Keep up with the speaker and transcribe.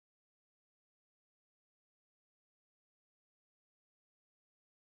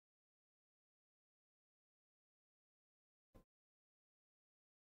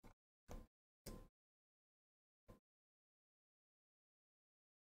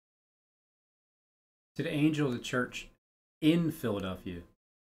To the angel of the church in Philadelphia,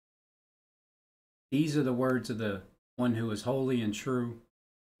 these are the words of the one who is holy and true,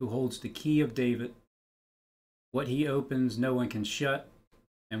 who holds the key of David. What he opens, no one can shut,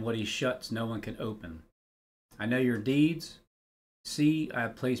 and what he shuts, no one can open. I know your deeds. See, I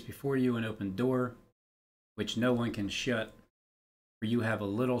have placed before you an open door, which no one can shut, for you have a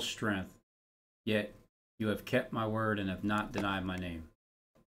little strength, yet you have kept my word and have not denied my name.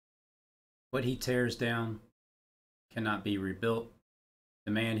 What he tears down cannot be rebuilt.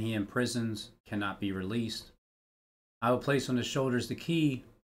 The man he imprisons cannot be released. I will place on his shoulders the key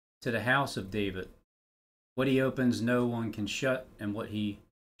to the house of David. What he opens, no one can shut, and what he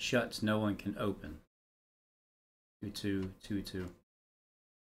shuts, no one can open. 2:2:2:2.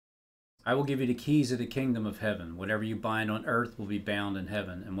 I will give you the keys of the kingdom of heaven. Whatever you bind on earth will be bound in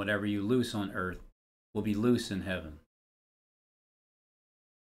heaven, and whatever you loose on earth will be loose in heaven.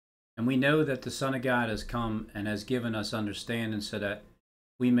 And we know that the Son of God has come and has given us understanding so that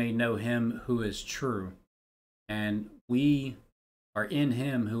we may know him who is true. And we are in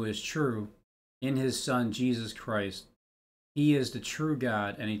him who is true, in his Son, Jesus Christ. He is the true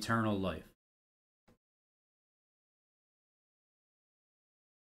God and eternal life.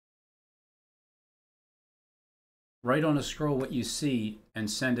 Write on a scroll what you see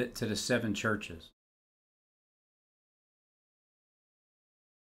and send it to the 7 churches.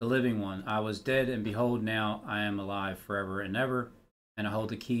 The living one, I was dead, and behold, now I am alive forever and ever, and I hold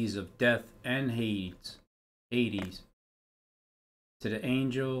the keys of death and Hades. To the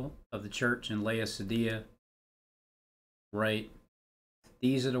angel of the church in Laodicea, write,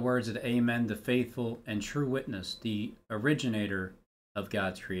 these are the words of the Amen, the faithful and true witness, the originator of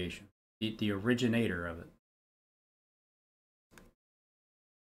God's creation, the originator of it.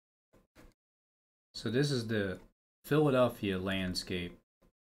 So this is the Philadelphia landscape,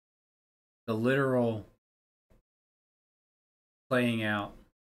 the literal playing out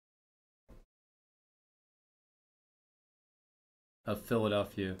of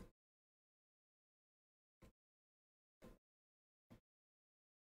Philadelphia.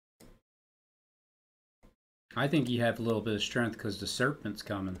 I think you have a little bit of strength because the serpent's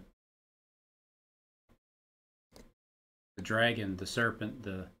coming. The dragon, the serpent,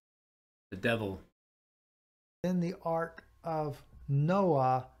 the devil. Then the ark of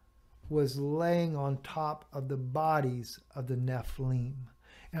Noah was laying on top of the bodies of the Nephilim.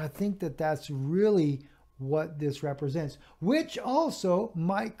 And I think that that's really what this represents, which also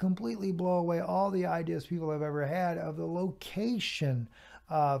might completely blow away all the ideas people have ever had of the location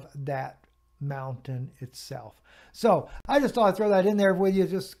of that mountain itself. So I just thought I'd throw that in there with you,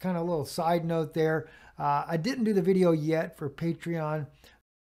 just kind of a little side note there. I didn't do the video yet for Patreon.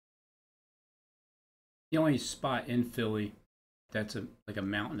 The only spot in Philly that's like a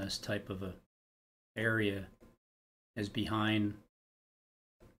mountainous type of a area is behind.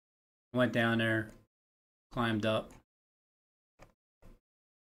 I went down there, climbed up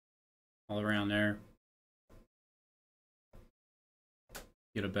all around there,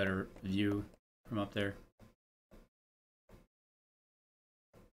 get a better view from up there.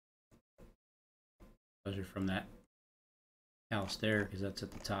 Those are from that house there because that's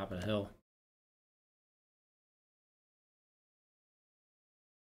at the top of the hill.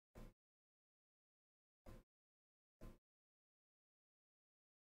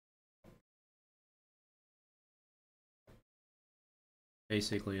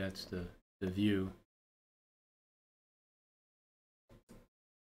 Basically, that's the view.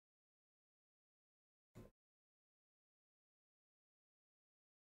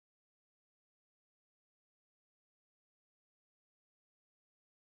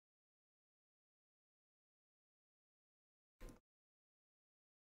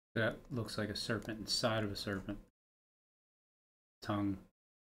 That looks like a serpent inside of a serpent. Tongue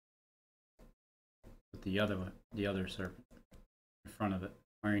with the other serpent in front of it,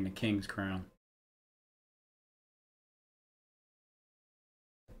 wearing the king's crown.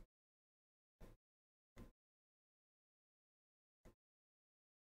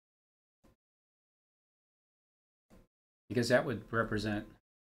 Because that would represent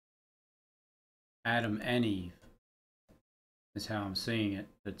Adam and Eve, is how I'm seeing it,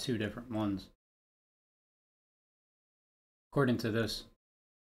 the 2 different ones. According to this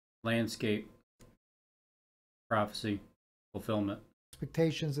landscape prophecy fulfillment.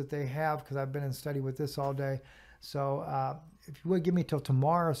 Expectations that they have, because I've been in study with this all day. So if you would give me till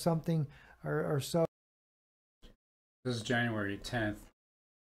tomorrow or something or so. This is January 10th,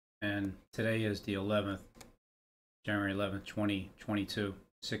 and today is the 11th, January 11th, 2022,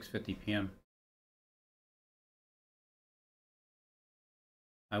 6:50 p.m.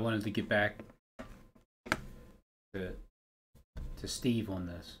 I wanted to get back to, to Steve on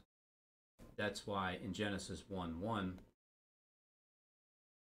this. That's why in Genesis 1:1,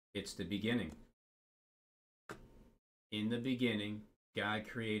 it's the beginning. In the beginning, God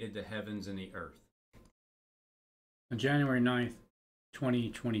created the heavens and the earth. On January 9th,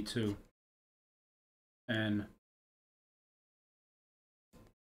 2022, and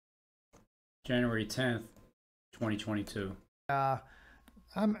January 10th, 2022.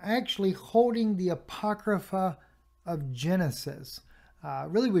 I'm actually holding the Apocrypha of Genesis.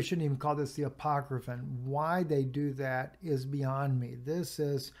 Really, we shouldn't even call this the Apocrypha. Why they do that is beyond me. This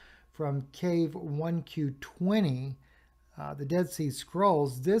is from Cave 1Q20, the Dead Sea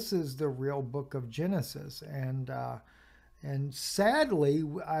Scrolls. This is the real book of Genesis. And sadly,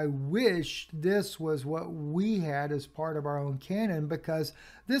 I wish this was what we had as part of our own canon, because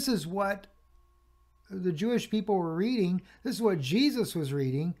this is what the Jewish people were reading. This is what Jesus was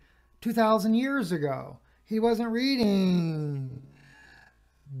reading 2,000 years ago. He wasn't reading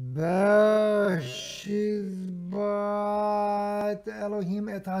Bereshit Elohim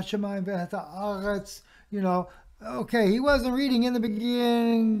et hashamayim ve'et haaretz. Okay, he wasn't reading in the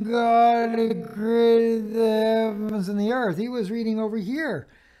beginning God created the heavens and the earth. He was reading over here.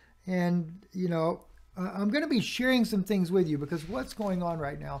 And, I'm going to be sharing some things with you, because what's going on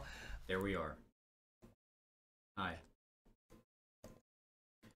right now. There we are. Hi.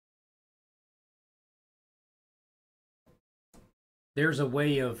 There's a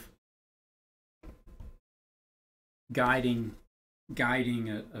way of guiding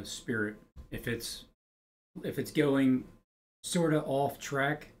a spirit. If it's going sort of off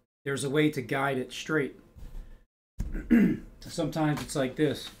track, there's a way to guide it straight. Sometimes it's like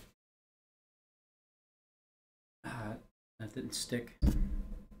this. That didn't stick.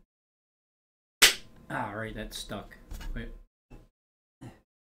 Right, that stuck. Wait.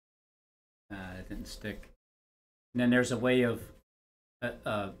 That didn't stick. And then there's a way of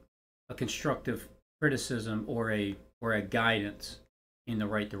a constructive criticism or a guidance in the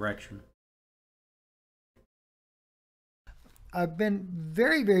right direction. I've been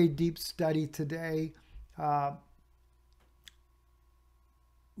very, very deep study today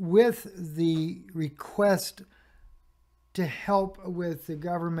with the request to help with the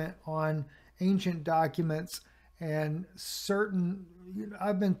government on ancient documents and certain,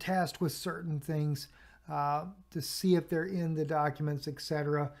 I've been tasked with certain things to see if they're in the documents,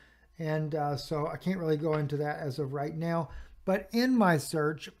 etc. And so I can't really go into that as of right now. But in my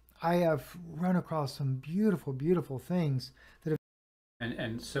search, I have run across some beautiful, beautiful things that have.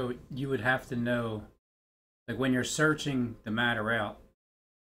 And so you would have to know, like when you're searching the matter out,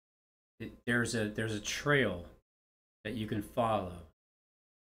 there's a trail that you can follow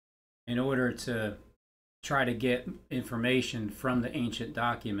in order to try to get information from the ancient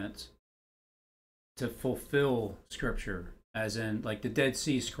documents to fulfill scripture, as in like the Dead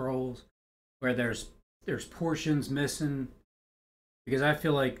Sea Scrolls, where there's portions missing, because I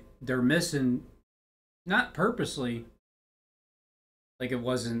feel like they're missing not purposely, like it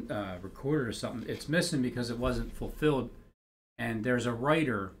wasn't recorded or something. It's missing because it wasn't fulfilled, and there's a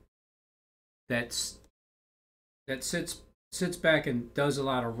writer that sits back and does a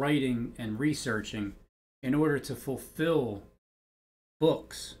lot of writing and researching in order to fulfill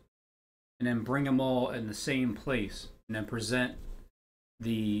books, and then bring them all in the same place, and then present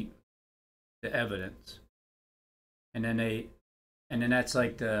the evidence. And then that's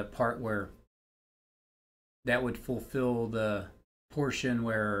like the part where that would fulfill the portion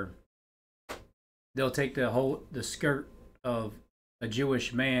where they'll take the skirt of a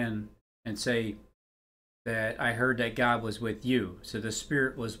Jewish man and say that I heard that God was with you. So the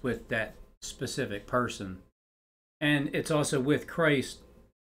Spirit was with that specific person. And it's also with Christ,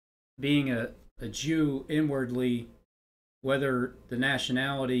 being a Jew inwardly, whether the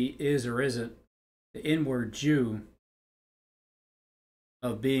nationality is or isn't, the inward Jew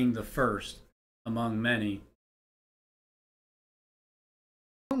of being the first among many.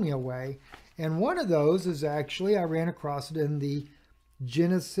 Me away. And one of those is actually, I ran across it in the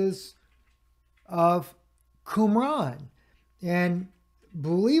Genesis of Qumran. And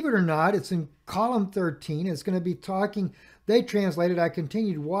believe it or not, it's in column 13. It's going to be talking, they translated, I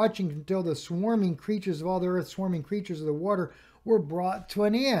continued watching until the swarming creatures of all the earth, swarming creatures of the water, were brought to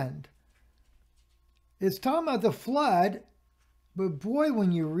an end. It's talking about the flood, but boy,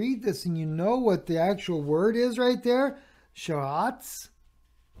 when you read this and you know what the actual word is right there, Sha'atz,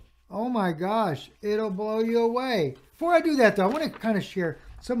 oh my gosh, it'll blow you away. Before I do that, though, I want to kind of share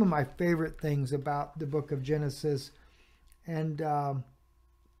some of my favorite things about the book of Genesis, and from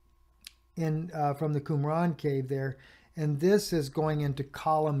the Qumran cave there. And this is going into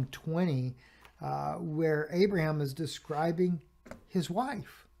column 20. where Abraham is describing his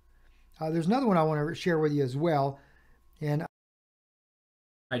wife. There's another one I want to share with you as well. And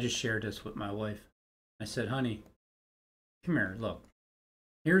I just shared this with my wife. I said, honey, come here, look.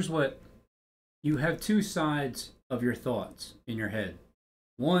 Here's what, you have two sides of your thoughts in your head.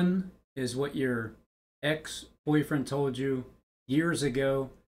 One is what your ex-boyfriend told you years ago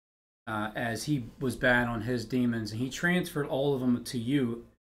as he was bad on his demons, and he transferred all of them to you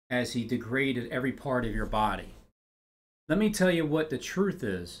as he degraded every part of your body. Let me tell you what the truth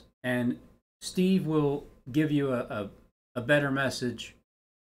is, and Steve will give you a better message.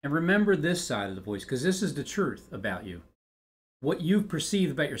 And remember this side of the voice, because this is the truth about you. What you've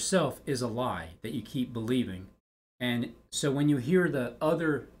perceived about yourself is a lie that you keep believing. And so when you hear the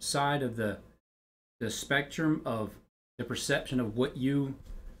other side of the spectrum of the perception of what you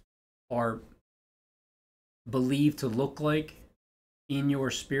are believed to look like in your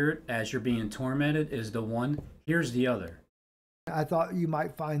spirit as you're being tormented is the one, here's the other. I thought you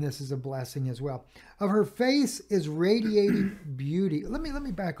might find this as a blessing as well. Of her face is radiating beauty. Let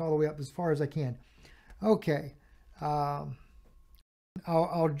me back all the way up as far as I can. Okay. I'll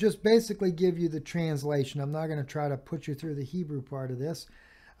just basically give you the translation. I'm not going to try to put you through the Hebrew part of this.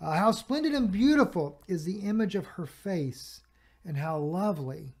 How splendid and beautiful is the image of her face, and how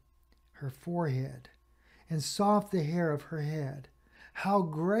lovely her forehead, and soft the hair of her head. How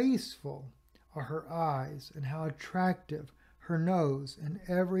graceful are her eyes, and how attractive her nose and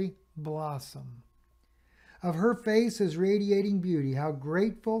every blossom. Of her face is radiating beauty. How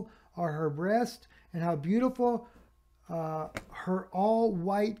grateful are her breasts, and how beautiful her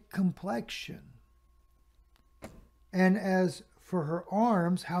all-white complexion. And as for her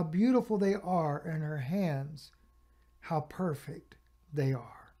arms, how beautiful they are, and her hands, how perfect they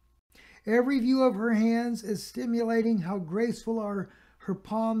are. Every view of her hands is stimulating. How graceful are her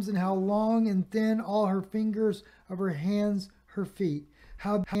palms, and how long and thin all her fingers of her hands, her feet.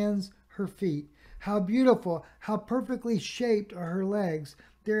 How hands, her feet. How beautiful, how perfectly shaped are her legs.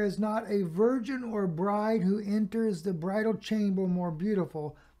 There is not a virgin or bride who enters the bridal chamber more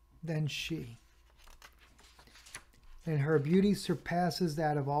beautiful than she. And her beauty surpasses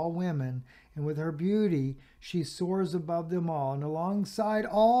that of all women, and with her beauty she soars above them all. And alongside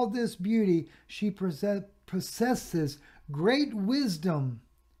all this beauty she possesses great wisdom,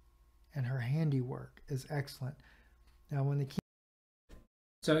 and her handiwork is excellent. Now when the king...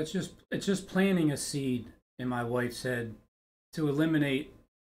 So it's just planting a seed in my wife's head to eliminate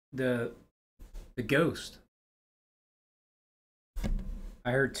the ghost.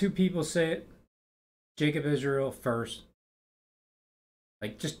 I heard two people say it. Jacob Israel first.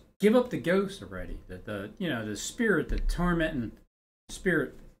 Like, just give up the ghost already. The spirit, the tormenting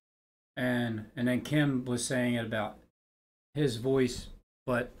spirit. And then Kim was saying it about his voice,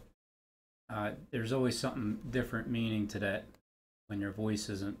 but there's always something different meaning to that when your voice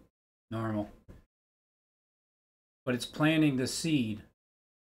isn't normal. But it's planting the seed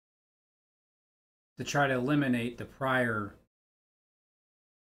to try to eliminate the prior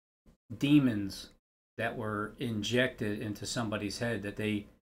demons that were injected into somebody's head, that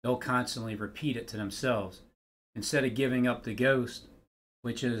they'll constantly repeat it to themselves instead of giving up the ghost,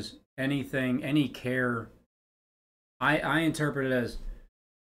 which is anything, any care. I interpret it as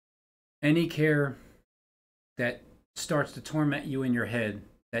any care that starts to torment you in your head,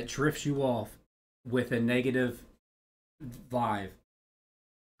 that drifts you off with a negative vibe.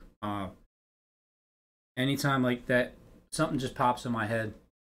 Anytime like that, something just pops in my head,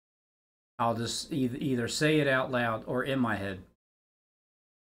 I'll just either say it out loud or in my head.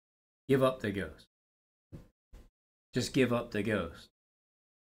 Give up the ghost. Just give up the ghost.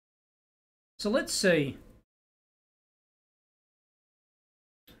 So let's say,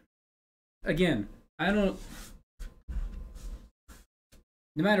 again, no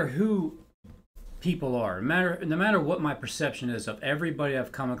matter who people are, no matter what my perception is of everybody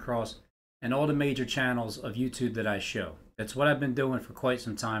I've come across and all the major channels of YouTube that I show. That's what I've been doing for quite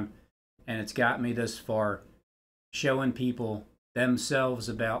some time, and it's got me this far, showing people themselves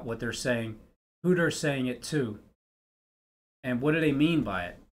about what they're saying, who they're saying it to, and what do they mean by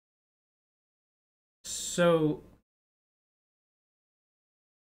it. So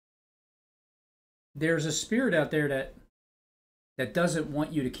there's a spirit out there that doesn't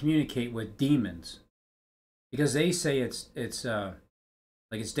want you to communicate with demons, because they say it's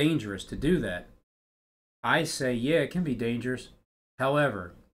dangerous to do that. I say, yeah, it can be dangerous.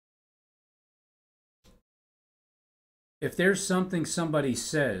 However, if there's something somebody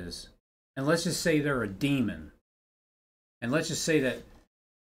says, and let's just say they're a demon, and let's just say that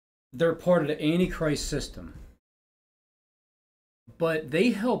they're part of the Antichrist system, but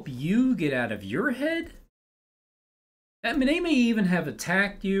they help you get out of your head. I mean, they may even have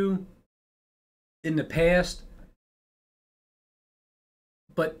attacked you in the past,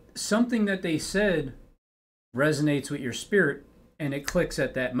 but something that they said resonates with your spirit and it clicks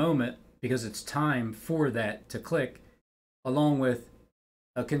at that moment because it's time for that to click, along with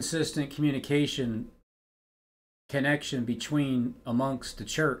a consistent communication connection between amongst the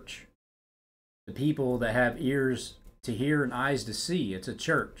church, the people that have ears to hear and eyes to see. It's a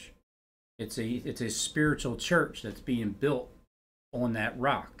church. It's a spiritual church that's being built on that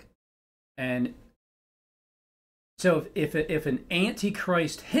rock. And so if an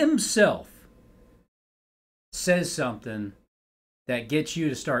antichrist himself says something that gets you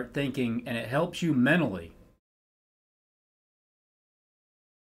to start thinking and it helps you mentally,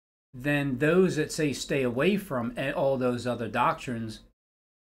 then those that say stay away from all those other doctrines,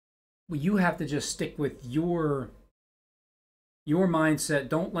 well, you have to just stick with your mindset.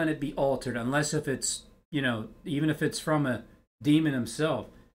 Don't let it be altered, unless if it's, even if it's from a demon himself.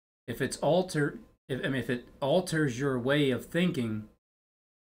 If it's altered, if it alters your way of thinking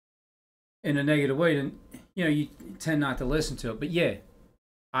in a negative way, then you tend not to listen to it. But yeah,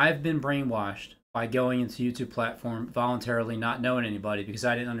 I've been brainwashed by going into YouTube platform voluntarily, not knowing anybody, because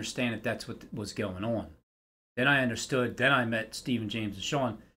I didn't understand if that's what was going on. Then I understood. Then I met Stephen, James, and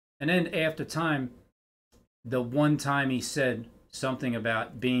Sean. And then after time, the one time he said something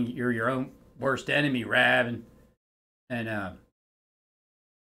about you're your own worst enemy, Rab, and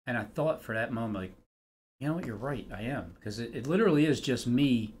I thought for that moment, like, you know what, you're right, I am, because it literally is just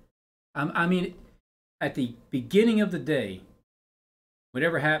me. I mean, at the beginning of the day,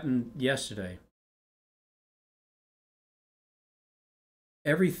 whatever happened yesterday,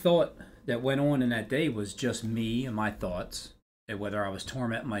 every thought that went on in that day was just me and my thoughts. And whether I was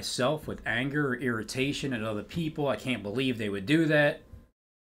tormenting myself with anger or irritation at other people, I can't believe they would do that,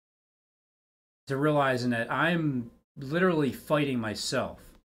 to realizing that I'm literally fighting myself.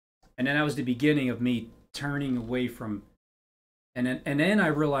 And then that was the beginning of me turning away from, and then I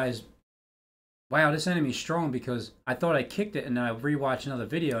realized, wow, this enemy's strong, because I thought I kicked it, and then I rewatched another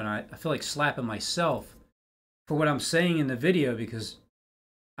video, and I feel like slapping myself for what I'm saying in the video, because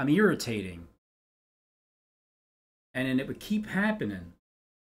I'm irritating. And then it would keep happening.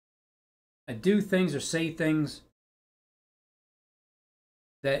 I do things or say things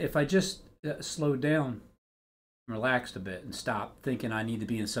that if I just slowed down, relaxed a bit, and stopped thinking I need to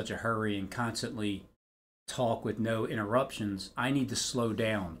be in such a hurry and constantly talk with no interruptions, I need to slow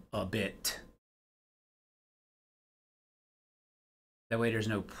down a bit. That way there's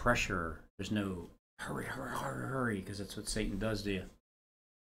no pressure. There's no hurry, hurry, hurry, hurry, because that's what Satan does to you.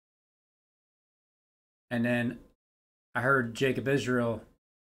 And then I heard Jacob Israel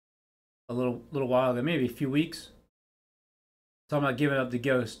a little while ago, maybe a few weeks, talking about giving up the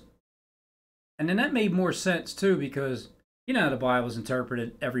ghost. And then that made more sense too, because you know how the Bible's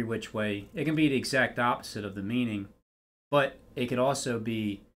interpreted every which way. It can be the exact opposite of the meaning, but it could also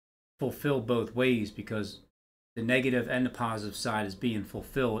be fulfilled both ways, because the negative and the positive side is being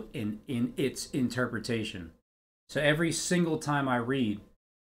fulfilled in its interpretation. So every single time I read,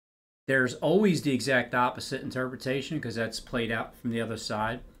 there's always the exact opposite interpretation, because that's played out from the other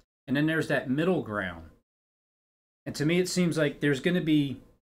side. And then there's that middle ground. And to me, it seems like there's going to be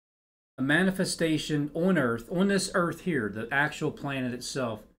a manifestation on Earth, on this Earth here, the actual planet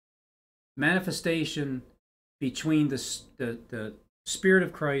itself, manifestation between the Spirit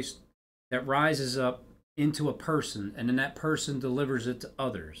of Christ that rises up into a person, and then that person delivers it to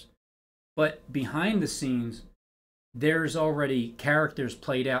others. But behind the scenes, there's already characters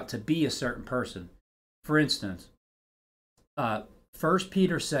played out to be a certain person. For instance, 1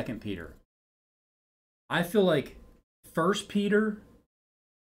 Peter, 2 Peter. I feel like 1 Peter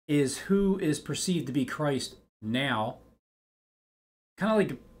is who is perceived to be Christ now. Kind of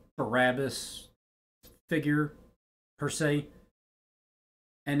like a Barabbas figure, per se.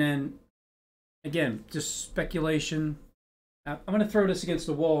 And then, again, just speculation. I'm going to throw this against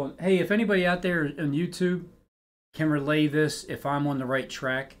the wall. Hey, if anybody out there on YouTube can relay this, if I'm on the right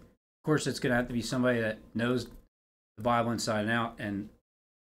track. Of course, it's going to have to be somebody that knows the Bible inside and out, and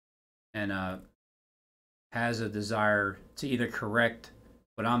has a desire to either correct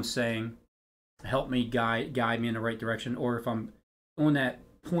what I'm saying, help me guide me in the right direction, or if I'm on that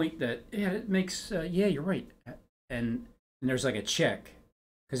point that, yeah, it makes, yeah, you're right, and there's like a check,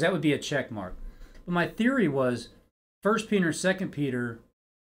 because that would be a check mark. But my theory was 1 Peter, 2 Peter,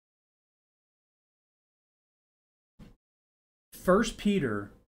 1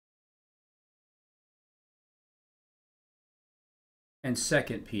 Peter and 2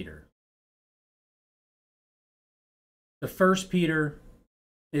 Peter the first Peter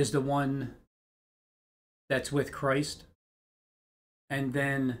is the one that's with Christ. And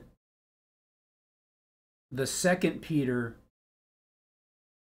then the second Peter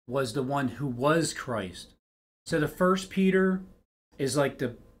was the one who was Christ. So the first Peter is like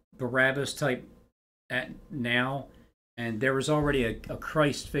the Barabbas type at now. And there was already a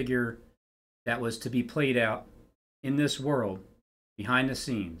Christ figure that was to be played out in this world behind the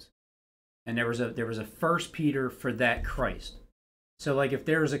scenes. And there was a first Peter for that Christ. So like if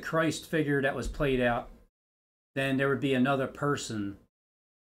there was a Christ figure that was played out, then there would be another person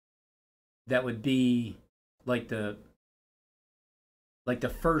that would be like the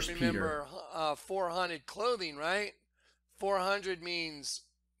first Peter. Remember 400 clothing, right? 400 means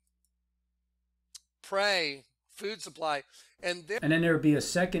prey, food supply. And then there would be a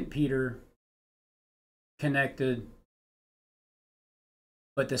second Peter connected.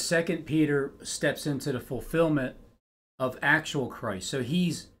 But the second Peter steps into the fulfillment of actual Christ. So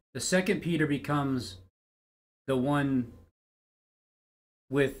the second Peter becomes the one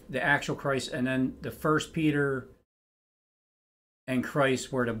with the actual Christ, and then the first Peter and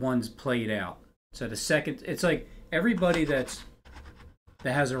Christ were the ones played out. So the second, it's like everybody that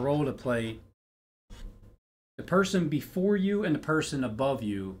has a role to play, the person before you and the person above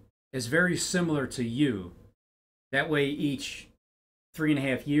you is very similar to you. That way each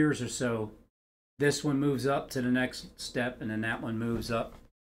 3.5 years or so, this one moves up to the next step, and then that one moves up.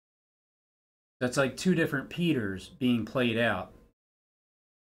 That's like two different Peters being played out.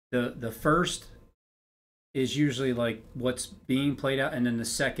 The first is usually like what's being played out, and then the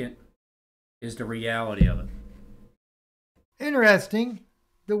second is the reality of it. Interesting.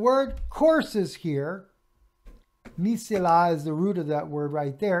 The word courses here, misila is the root of that word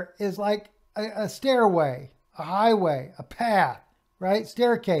right there, is like a stairway, a highway, a path, right?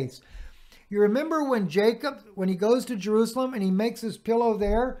 Staircase. You remember when Jacob, when he goes to Jerusalem and he makes his pillow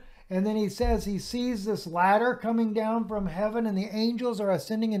there, and then he says he sees this ladder coming down from heaven and the angels are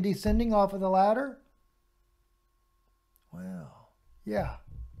ascending and descending off of the ladder? Well, yeah.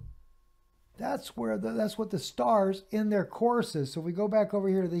 That's what the stars in their courses. So if we go back over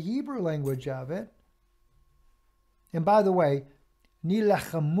here to the Hebrew language of it. And by the way,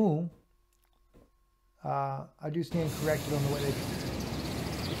 nilachamu, I do stand corrected on the way they...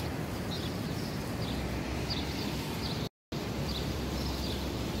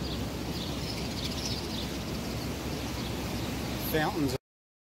 Fountains.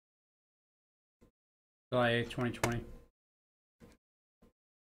 July 8th, 2020.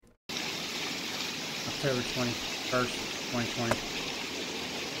 October 21st, 2020.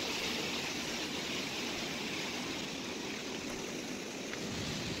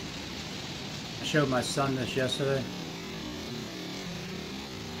 I showed my son this yesterday.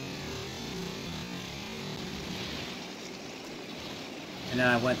 And then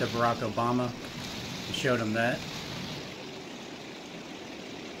I went to Barack Obama and showed him that.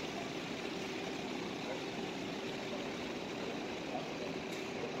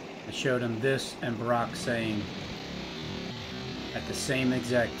 I showed him this and Barack saying at the same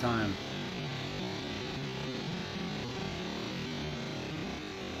exact time.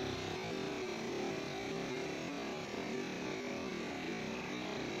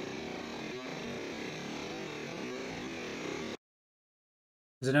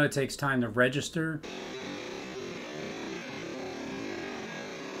 Because I know it takes time to register.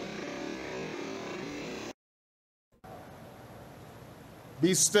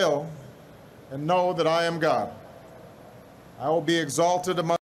 Be still and know that I am God. I will be exalted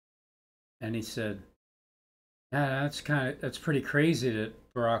among... And he said, yeah, that's pretty crazy that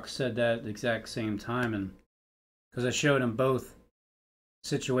Barack said that at the exact same time. And because I showed him both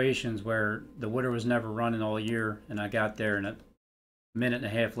situations where the water was never running all year, and I got there and a minute and a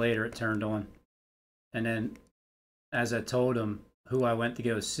half later it turned on. And then as I told him who I went to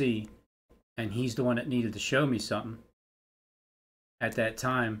go see, and he's the one that needed to show me something at that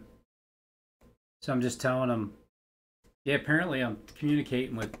time. So I'm just telling him, yeah, apparently I'm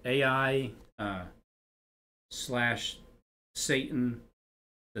communicating with AI slash Satan,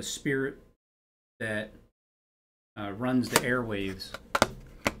 the spirit that runs the airwaves.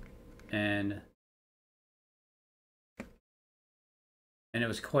 And it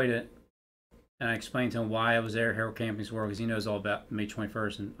was quite a... And I explained to him why I was there at Harold Camping's World, because he knows all about May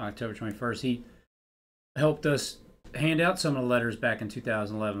 21st and October 21st. He helped us hand out some of the letters back in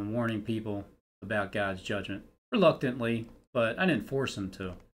 2011 warning people about God's judgment. Reluctantly, but I didn't force them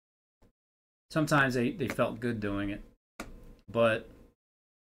to. Sometimes they felt good doing it. But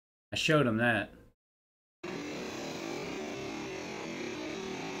I showed them that.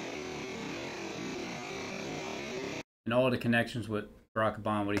 And and all the connections with Barack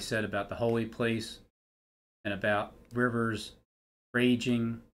Obama, what he said about the holy place and about rivers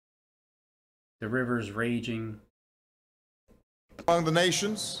raging, the rivers raging. Among the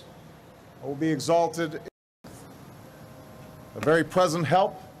nations, I will be exalted, a very present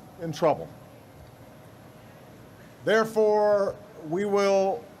help in trouble. Therefore, we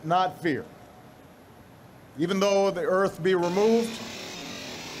will not fear. Even though the earth be removed,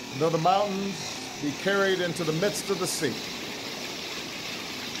 though the mountains be carried into the midst of the sea,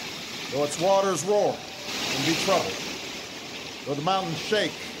 though its waters roar and be troubled, though the mountains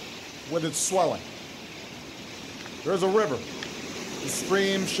shake with its swelling. There is a river, the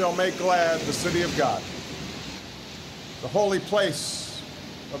stream shall make glad the city of God, the holy place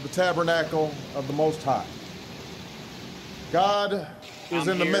of the tabernacle of the Most High. God is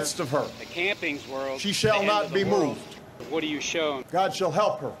in the midst of her. The camping's world. She shall not be moved. What are you showing? God shall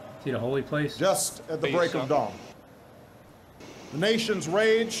help her. See the holy place? Just at the break of dawn. The nations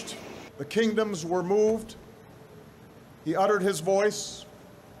raged, the kingdoms were moved. He uttered his voice,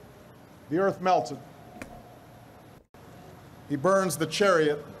 the earth melted. He burns the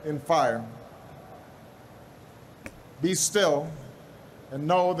chariot in fire. Be still and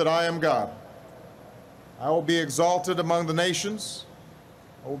know that I am God. I will be exalted among the nations.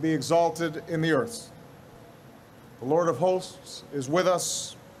 I will be exalted in the earth. The Lord of hosts is with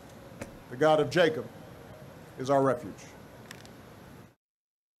us. The God of Jacob is our refuge.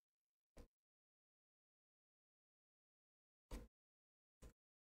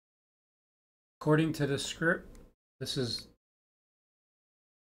 According to the script, this is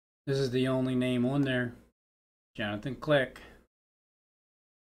the only name on there, Jonathan Click.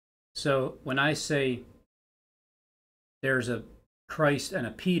 So when I say there's a Christ and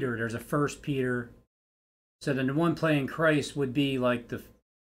a Peter, there's a first Peter. So then the one playing Christ would be like the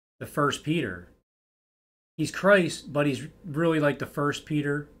first Peter. He's Christ, but he's really like the first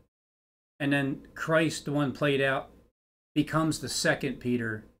Peter. And then Christ, the one played out, becomes the second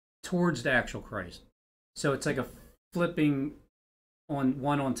Peter towards the actual Christ. So it's like a flipping on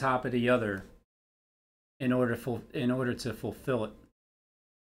one on top of the other in order to fulfill it.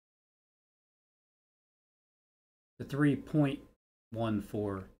 The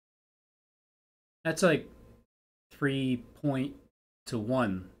 3.14. That's like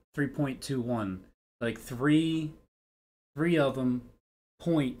 3.21. Like three of them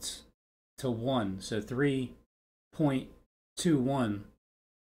points to 1. So 3.21.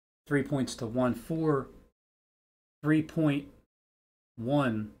 3 points to 1.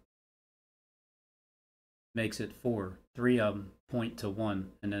 3.1 makes it 4. 3 of them point to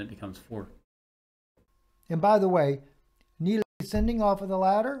 1, and then it becomes 4. And by the way, Neely descending off of the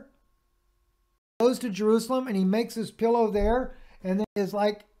ladder, goes to Jerusalem, and he makes his pillow there, and then is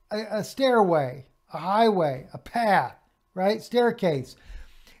like a stairway, a highway, a path, right? Staircase.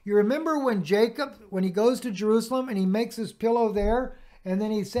 You remember when Jacob, when he goes to Jerusalem and he makes his pillow there, and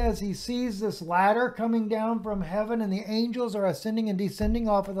then he says he sees this ladder coming down from heaven and the angels are ascending and descending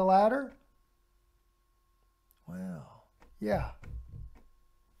off of the ladder? Well, yeah.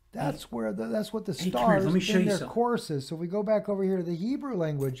 That's where that's what the stars in their courses. So we go back over here to the Hebrew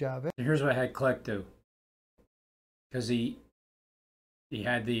language of it. Here's what I had Kleck do. Because he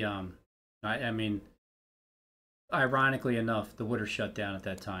had the I mean, ironically enough, the water shut down at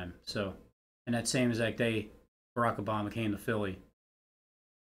that time. So, and that same exact day, Barack Obama came to Philly.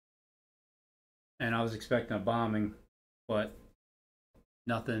 And I was expecting a bombing, but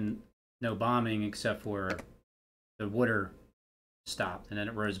nothing, no bombing except for the water stopped and then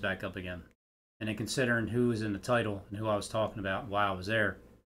it rose back up again. And then considering who was in the title and who I was talking about while I was there,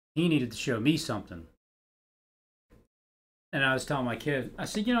 he needed to show me something. And I was telling my kid, I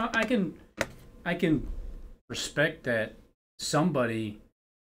said, you know, I can respect that somebody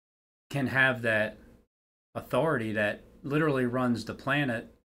can have that authority that literally runs the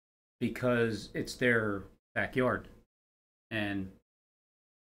planet because it's their backyard. And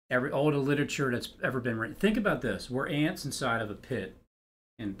all the literature that's ever been written. Think about this. We're ants inside of a pit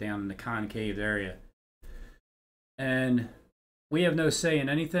and down in the concave area. And we have no say in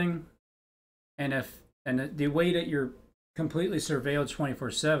anything. And the way that you're completely surveilled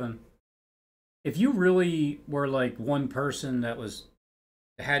 24/7, if you really were like one person that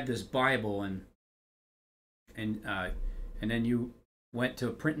had this Bible and then you went to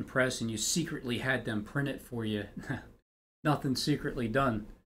a printing press and you secretly had them print it for you, nothing secretly done.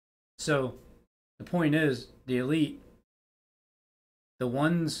 So the point is, the elite, the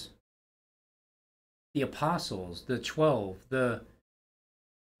ones, the apostles, the 12,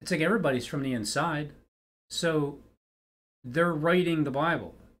 it's like everybody's from the inside. So they're writing the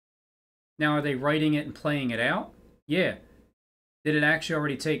Bible. Now, are they writing it and playing it out? Yeah. Did it actually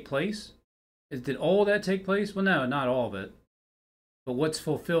already take place? Did all that take place? Well, no, not all of it. But what's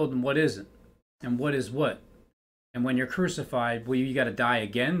fulfilled and what isn't? And what is what? And when you're crucified, well, you got to die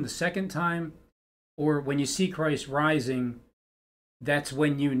again the second time? Or when you see Christ rising, that's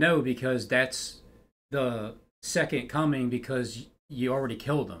when you know, because that's the second coming, because you already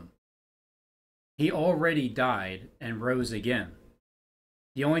killed him. He already died and rose again.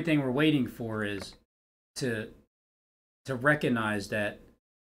 The only thing we're waiting for is to recognize that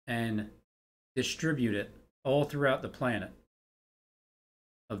and distribute it all throughout the planet,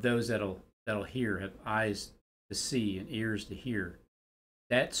 of those that'll hear, have eyes to see and ears to hear.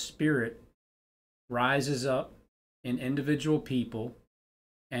 That spirit rises up in individual people,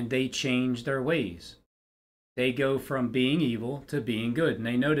 and they change their ways. They go from being evil to being good, and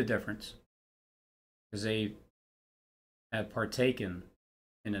they know the difference because they have partaken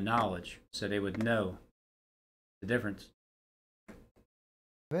in the knowledge, so they would know the difference.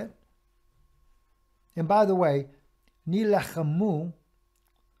 And by the way, nilachamu,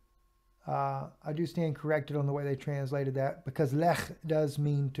 I do stand corrected on the way they translated that, because lech does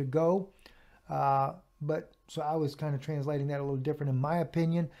mean to go. But so I was kind of translating that a little different in my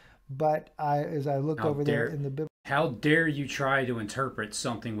opinion. But as I looked over there in the how dare you try to interpret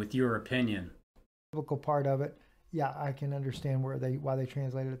something with your opinion? Biblical part of it, yeah, I can understand why they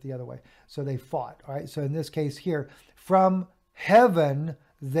translated it the other way. So they fought. All right. So in this case here, from heaven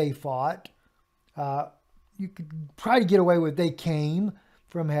they fought. You could probably get away with they came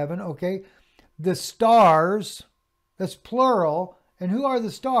from heaven. Okay. The stars, that's plural. And who are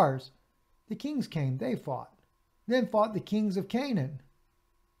the stars? The kings came. They fought. Then fought the kings of Canaan.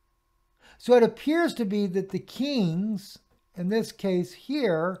 So it appears to be that the kings, in this case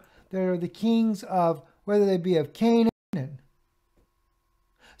here, they're the kings of, whether they be of Canaan.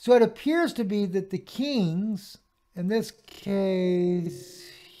 So it appears to be that the kings, in this case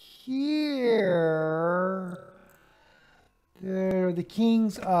here, they're the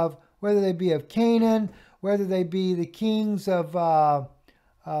kings of, whether they be of Canaan, whether they be the kings of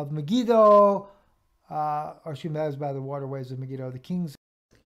Megiddo, or excuse me, that was by the waterways of Megiddo, the kings.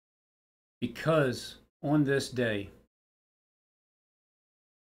 Because on this day,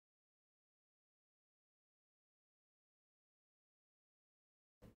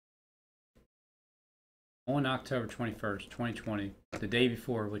 on October 21st, 2020, the day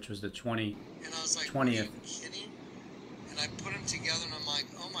before, which was the 20th. And I was like, 20th. Are you kidding? And I put them together and I'm like,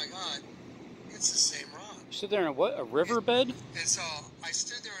 oh my God, it's the same rock. You stood there in a riverbed? And so I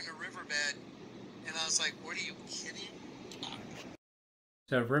stood there in a riverbed and I was like, what, are you kidding?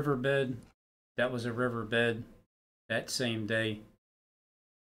 So riverbed, that was a riverbed that same day.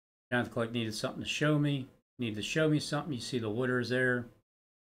 Jonathan Clark needed something to show me. Needed to show me something. You see the water is there.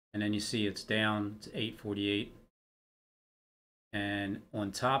 And then you see it's down to 848. And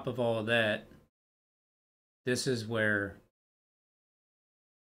on top of all of that, this is where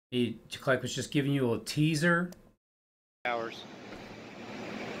Clark was just giving you a teaser. Hours.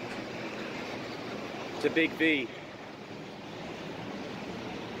 It's a big V.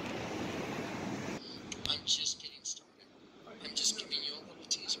 I'm just getting started. I'm just giving you a little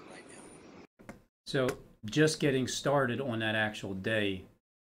teaser right now. So just getting started on that actual day.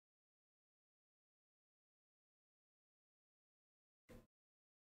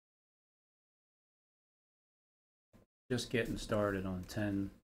 Just getting started on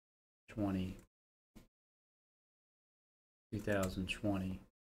 10/20/2020.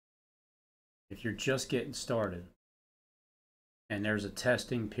 If you're just getting started and there's a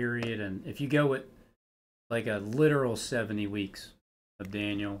testing period, and if you go with like a literal 70 weeks of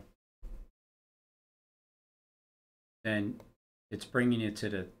Daniel, then it's bringing you to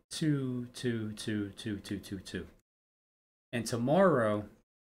the 2/2/2/2/2/2/2. And tomorrow,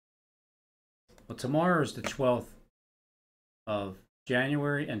 well, tomorrow is the 12th of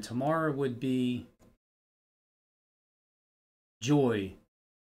January, and tomorrow would be joy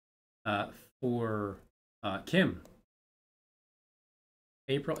for Kim.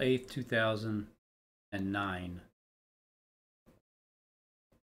 April 8th, 2009.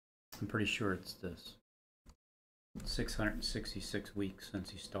 I'm pretty sure it's this. 666 weeks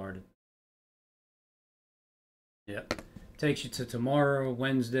since he started. Yep. Takes you to tomorrow,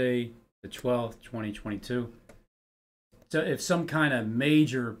 Wednesday, the 12th, 2022. So if some kind of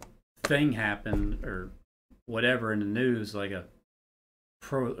major thing happened or whatever in the news, like a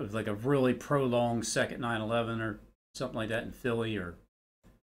really prolonged second 9/11 or something like that in Philly, or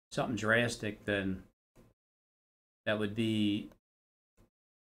something drastic, then that would be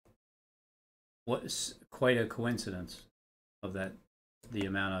what's quite a coincidence of that, the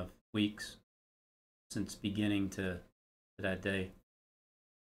amount of weeks since beginning to that day.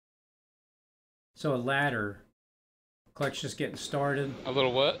 So a ladder. Clark's just getting started. A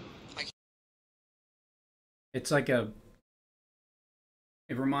little what? It's like a.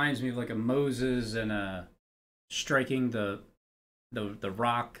 It reminds me of like a Moses and striking the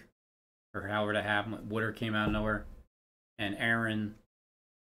rock, or however that happened. Water came out of nowhere, and Aaron,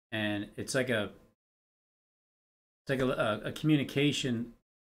 and it's like a communication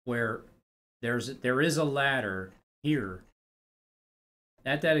where there is a ladder here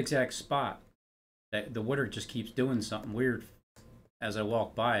at that exact spot. That the water just keeps doing something weird as I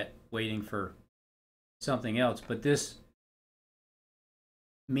walk by it, waiting for something else. But this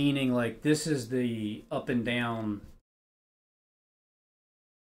meaning like this is the up and down.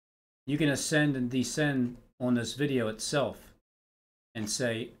 You can ascend and descend on this video itself and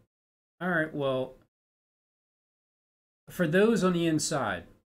say, all right, well, for those on the inside,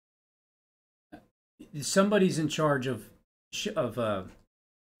 somebody's in charge of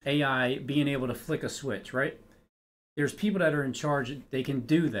AI being able to flick a switch, right? There's people that are in charge. They can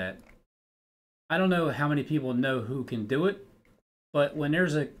do that. I don't know how many people know who can do it, but when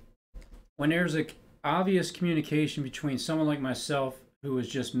there's a obvious communication between someone like myself, who was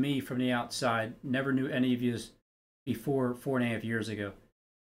just me from the outside, never knew any of you before 4.5 years ago,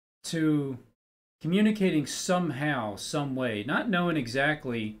 to communicating somehow, some way, not knowing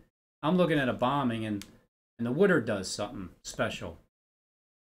exactly. I'm looking at a bombing and the water does something special.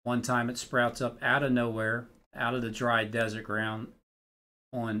 One time it sprouts up out of nowhere, out of the dry desert ground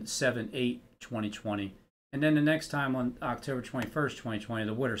on 7/8/2020. And then the next time on October 21st, 2020,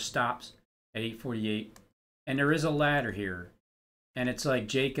 the water stops at 8:48. And there is a ladder here. And it's like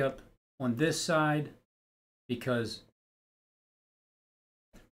Jacob on this side, because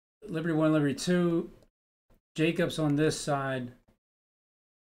Liberty 1, Liberty 2, Jacob's on this side.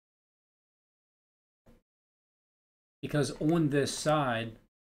 Because on this side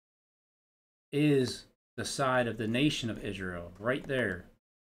is the side of the nation of Israel, right there.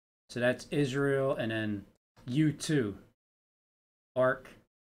 So that's Israel, and then U2, Ark,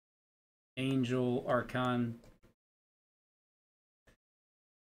 Angel, Archon.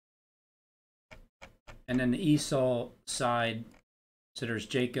 And then the Esau side, so there's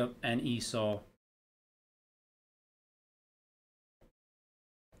Jacob and Esau.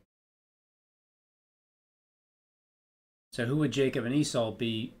 So who would Jacob and Esau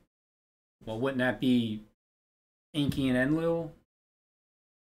be? Well, wouldn't that be Enki and Enlil?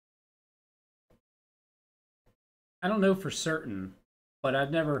 I don't know for certain, but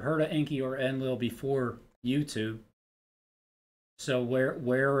I've never heard of Enki or Enlil before YouTube. So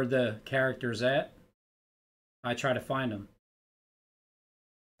where are the characters at? I try to find them.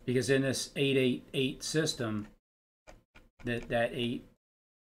 Because in this 888 system, that 8,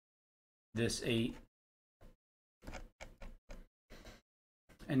 this 8,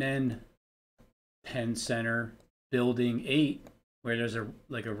 and then Penn Center, building 8, where there's a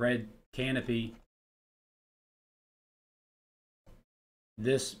red canopy.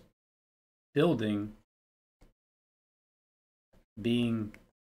 This building being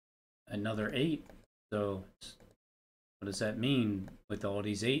another 8. So what does that mean with all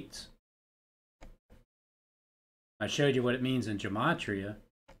these 8s? I showed you what it means in gematria,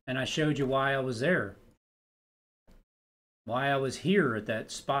 and I showed you why I was there. Why I was here at that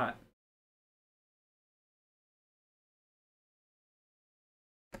spot.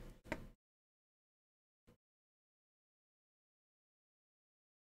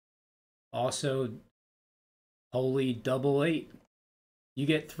 Also, holy double 8. You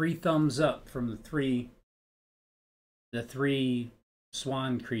get 3 thumbs up from the three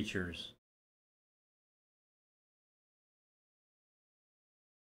swan creatures.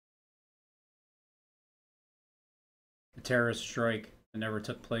 The terrorist strike that never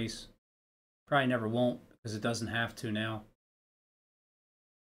took place. Probably never won't, because it doesn't have to now.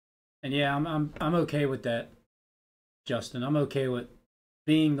 And yeah, I'm okay with that, Justin. I'm okay with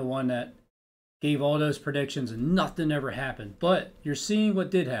being the one that gave all those predictions and nothing ever happened. But you're seeing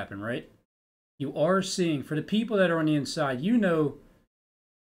what did happen, right? You are seeing, for the people that are on the inside, you know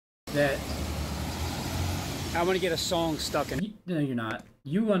that I want to get a song stuck in. No, you're not.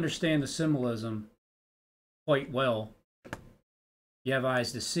 You understand the symbolism quite well. You have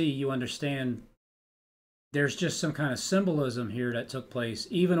eyes to see. You understand there's just some kind of symbolism here that took place,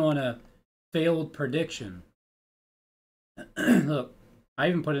 even on a failed prediction. Look, I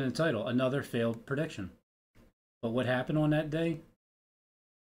even put in the title, another failed prediction. But what happened on that day?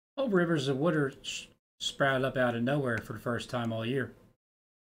 Oh, rivers of water sprouted up out of nowhere for the first time all year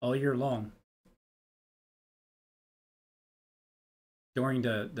long. during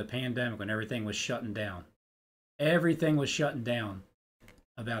the pandemic when everything was shutting down. Everything was shutting down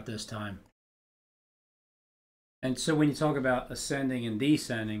about this time. And so when you talk about ascending and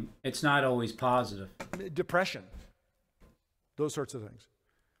descending, it's not always positive. Depression, those sorts of things.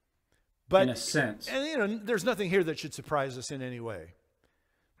 But in a sense. And you know, there's nothing here that should surprise us in any way.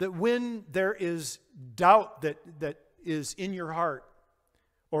 That when there is doubt that is in your heart,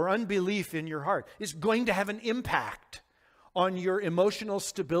 or unbelief in your heart, it's going to have an impact on your emotional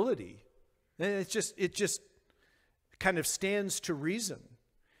stability. And it just kind of stands to reason.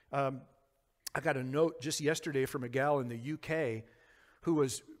 I got a note just yesterday from a gal in the UK who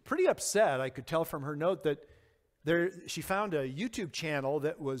was pretty upset. I could tell from her note that she found a YouTube channel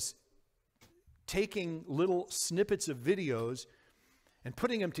that was taking little snippets of videos and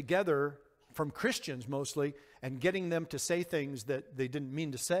putting them together from Christians mostly, and getting them to say things that they didn't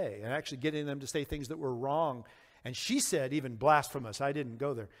mean to say, and actually getting them to say things that were wrong. And she said, even blasphemous. I didn't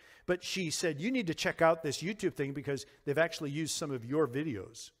go there. But she said, you need to check out this YouTube thing because they've actually used some of your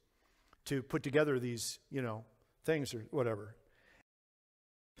videos to put together these, you know, things or whatever.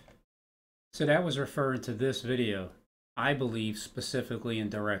 So that was referring to this video, I believe, specifically and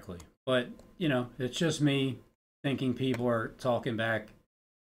directly. But, you know, it's just me thinking people are talking back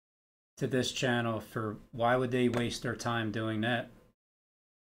to this channel for why would they waste their time doing that?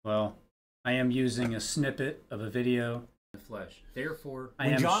 Well, I am using a snippet of a video in the flesh. Therefore, I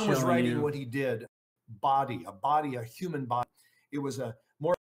am when John was showing writing you what he did, a human body, it was a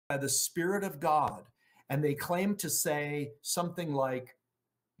more by the Spirit of God. And they claim to say something like,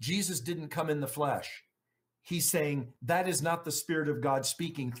 Jesus didn't come in the flesh. He's saying that is not the Spirit of God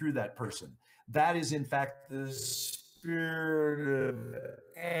speaking through that person. That is, in fact, the spirit of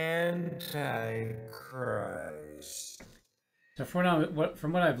Antichrist. So from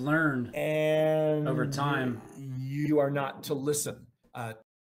what I've learned and over time, you are not to listen.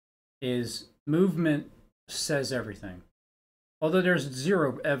 Is movement says everything. Although there's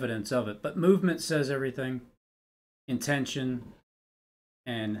zero evidence of it, but movement says everything, intention,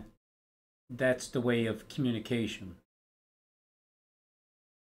 and that's the way of communication.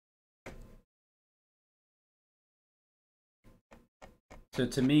 So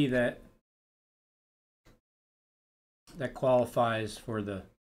to me, that qualifies for the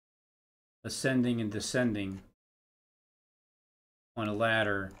ascending and descending on a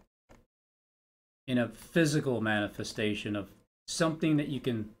ladder in a physical manifestation of something that you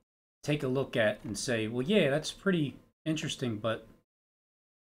can take a look at and say, well, yeah, that's pretty interesting, but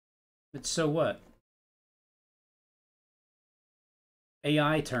so what?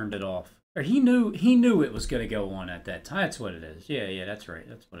 AI turned it off. Or he knew it was going to go on at that time. That's what it is. Yeah, that's right.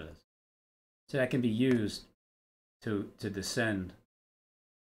 That's what it is. So that can be used to descend.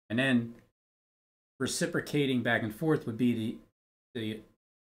 And then reciprocating back and forth would be the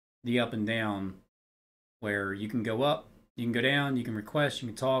up and down, where you can go up, you can go down, you can request, you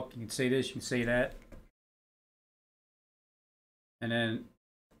can talk, you can say this, you can say that. And then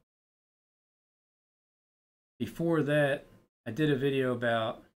before that, I did a video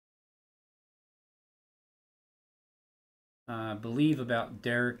about I believe about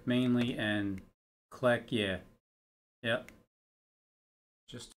Derek mainly and Kleck, yep.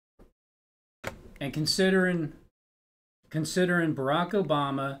 Just and considering Barack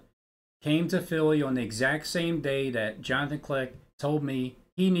Obama came to Philly on the exact same day that Jonathan Kleck told me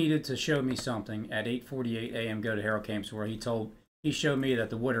he needed to show me something at 8:48 a.m. Go to Harold Camps, where he showed me that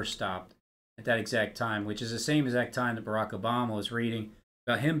the water stopped at that exact time, which is the same exact time that Barack Obama was reading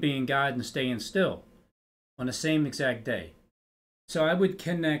about him being God and staying still on the same exact day. So I would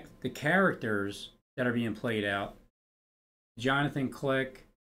connect the characters that are being played out. Jonathan Kleck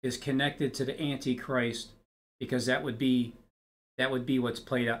is connected to the Antichrist because that would be what's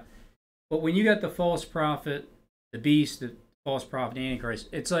played out. But when you got the false prophet, the beast, the false prophet, the Antichrist,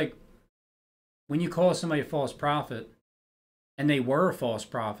 it's like when you call somebody a false prophet and they were a false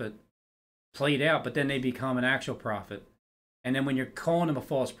prophet, played out, but then they become an actual prophet. And then when you're calling them a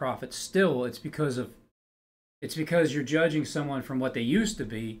false prophet, still it's because you're judging someone from what they used to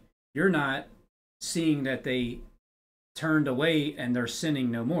be. You're not seeing that they turned away and they're sinning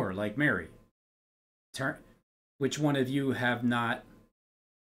no more, like Mary. Which one of you have not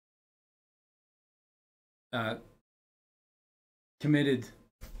committed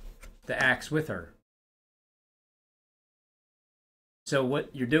the acts with her? So what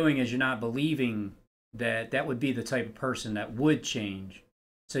you're doing is you're not believing that that would be the type of person that would change.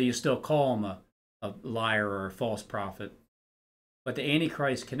 So you still call him a liar or a false prophet. But the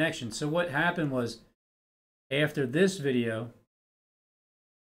Antichrist connection. So what happened was, after this video,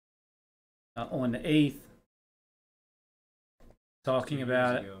 on the 8th, talking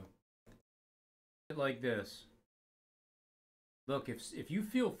about it like this. Look, if you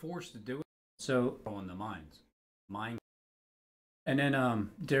feel forced to do it, so on the mind. And then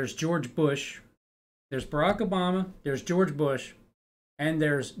there's George Bush, there's Barack Obama, there's George Bush, and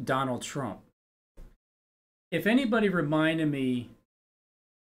there's Donald Trump. If anybody reminded me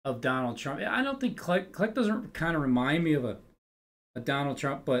of Donald Trump, I don't think Kleck doesn't kind of remind me of a Donald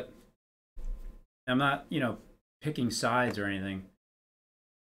Trump, but I'm not, picking sides or anything.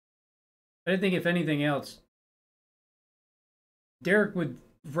 But I think if anything else, Derek would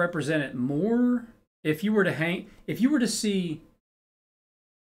represent it more if you were to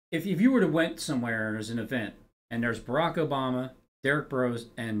went somewhere and there's an event and there's Barack Obama, Derek Burrows,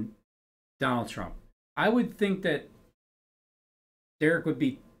 and Donald Trump. I would think that Derek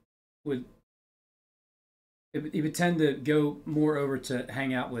he would tend to go more over to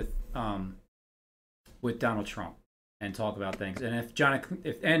hang out with Donald Trump and talk about things. And if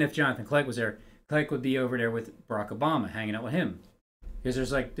Jonathan Kleck was there, Kleck would be over there with Barack Obama, hanging out with him, because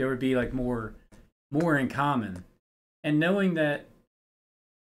there would be more in common. And knowing that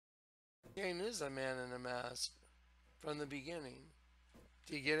Kane is a man in a mask from the beginning.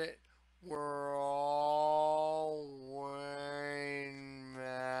 Do you get it? We're all wearing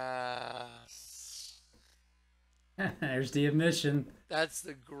masks. There's the admission. That's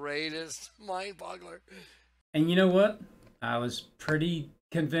the greatest mind-boggler. And you know what? I was pretty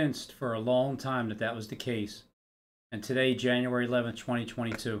convinced for a long time that was the case. And today, January 11th,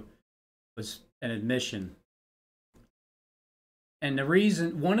 2022, was an admission. And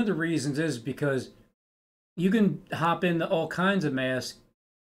one of the reasons is because you can hop into all kinds of masks,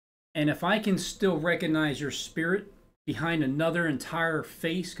 and if I can still recognize your spirit behind another entire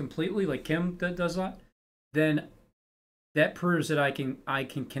face completely, like Kim does that, then that proves that I can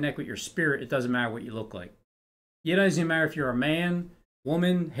connect with your spirit. It doesn't matter what you look like. It doesn't matter if you're a man,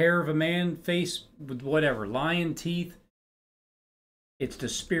 woman, hair of a man, face with whatever, lion teeth. It's the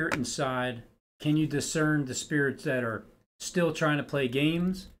spirit inside. Can you discern the spirits that are still trying to play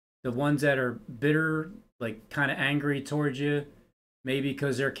games? The ones that are bitter, like kind of angry towards you, maybe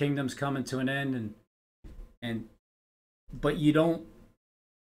because their kingdom's coming to an end, but you don't.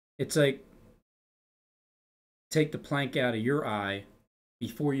 It's like take the plank out of your eye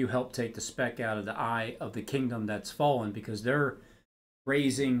before you help take the speck out of the eye of the kingdom that's fallen, because they're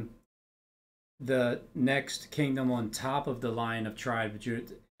raising the next kingdom on top of the Lion of tribe of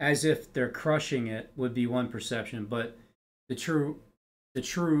Judah, as if they're crushing it, would be one perception. But the true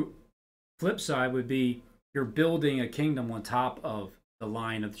flip side would be you're building a kingdom on top of the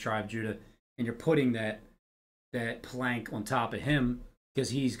Lion of the tribe of Judah, and you're putting that plank on top of him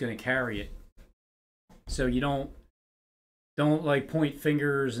because he's going to carry it. So you don't like point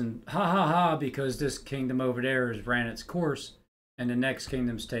fingers and ha because this kingdom over there has ran its course and the next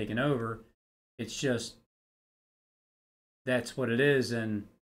kingdom's taken over. It's just that's what it is.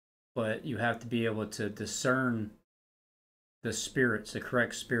 But you have to be able to discern the spirits, the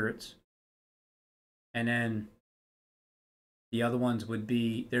correct spirits. And then the other ones would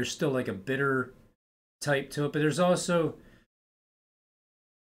be, there's still like a bitter type to it, but there's also,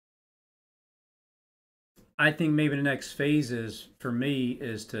 I think maybe the next phase for me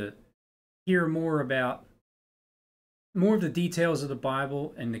is to hear more of the details of the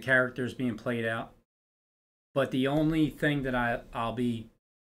Bible and the characters being played out. But the only thing that I'll be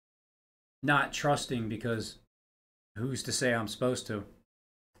not trusting, because who's to say I'm supposed to,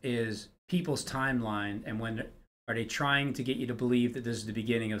 is people's timeline, and when are they trying to get you to believe that this is the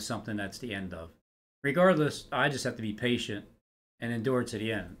beginning of something that's the end of. Regardless, I just have to be patient and endure to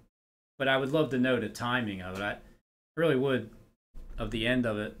the end. But I would love to know the timing of it. I really would, of the end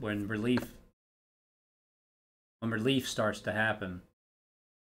of it, when relief starts to happen,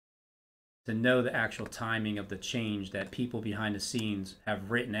 to know the actual timing of the change that people behind the scenes have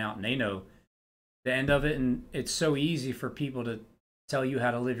written out, and they know the end of it. And it's so easy for people to tell you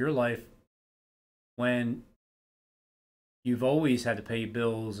how to live your life when you've always had to pay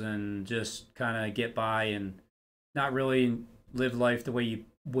bills and just kind of get by and not really live life the way you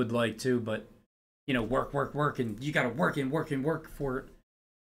would like to, but work, and you got to work for it.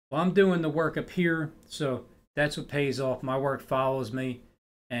 Well, I'm doing the work up here, so that's what pays off. My work follows me,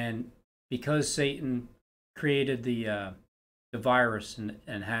 and because Satan created the virus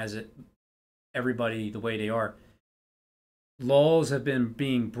and has it everybody the way they are, laws have been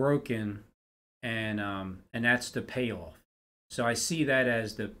being broken, and that's the payoff. So I see that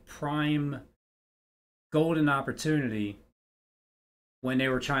as the prime golden opportunity when they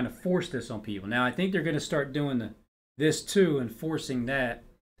were trying to force this on people. Now, I think they're going to start doing this too and forcing that.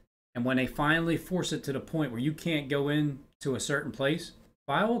 And when they finally force it to the point where you can't go in to a certain place,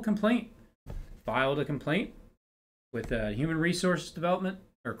 file a complaint. Filed a complaint with Human Resources Development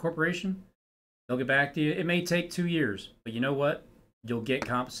or Corporation. They'll get back to you. It may take 2 years, but you know what? You'll get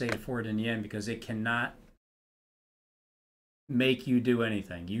compensated for it in the end because it cannot make you do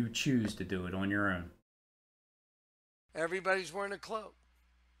anything. You choose to do it on your own. Everybody's wearing a cloak.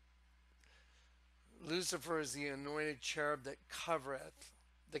 Lucifer is the anointed cherub that covereth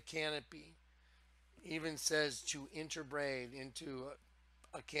the canopy. Even says to interbraid into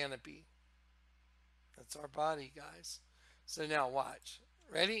a canopy. That's our body, guys. So now watch.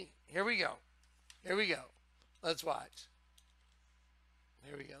 Ready? Here we go. Here we go. Let's watch.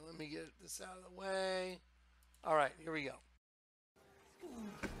 Here we go. Let me get this out of the way. All right, here we go.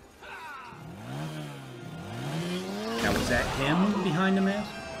 Now, was that him behind the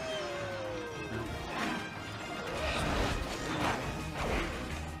mask?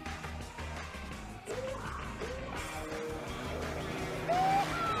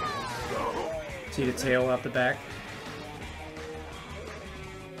 See the tail out the back?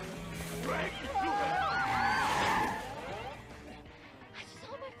 I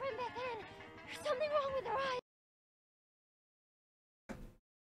saw my friend back then. There's something wrong with her eyes.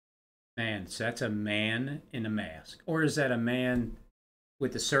 Man, so that's a man in a mask. Or is that a man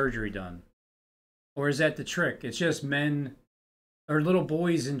with the surgery done? Or is that the trick? It's just men, or little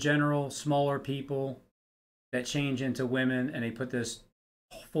boys in general, smaller people that change into women and they put this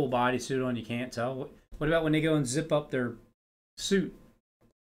full bodysuit on, you can't tell. What about when they go and zip up their suit?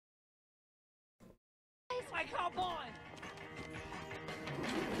 My cowboy.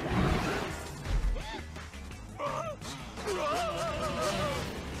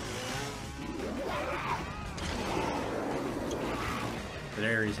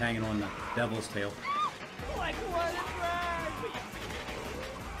 There he's hanging on the devil's tail. Like what a ride.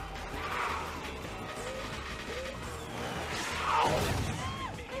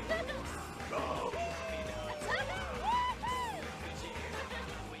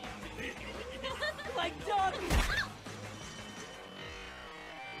 Like doggy.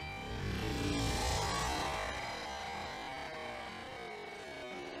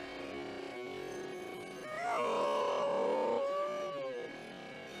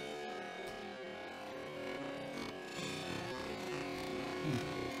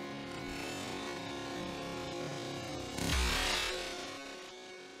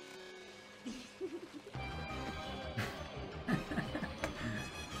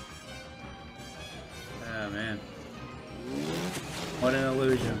 Oh man. What an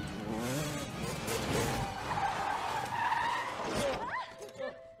illusion.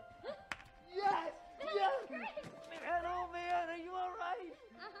 Yes! Yes! Man, oh man, are you alright?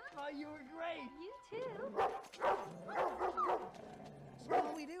 Oh, you were great. You too. So what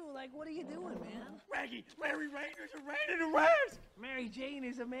do we do? Like, what are you doing, man? Raggy, Larry Rangers are raining a mask. Mary Jane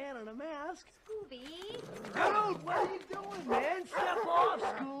is a man in a mask. Scooby. Dude, what are you doing, man? Step off,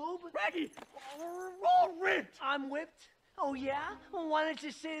 Scoob. Raggy, we're all ripped. I'm whipped? Oh, yeah? Well, why don't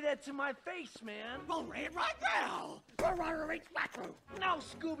you say that to my face, man? We'll raid right now. We're running a rat poop. No,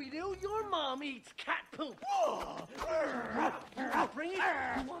 Scooby-Doo, your mom eats cat poop. Bring it.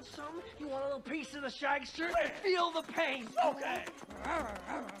 You want some? You want a little piece of the shag shirt? Feel the pain. Okay.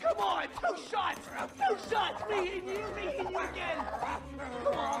 Come on, 2 shots. 2 shots. Me and you again.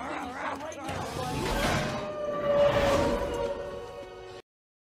 Come on, give me some right now, buddy.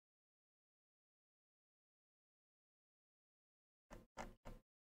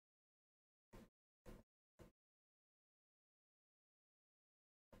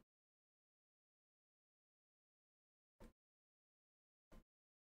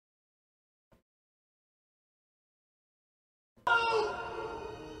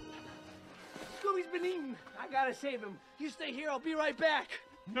 Scooby's been eaten. I gotta save him. You stay here. I'll be right back.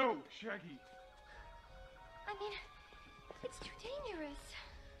 No, Shaggy. I mean, it's too dangerous.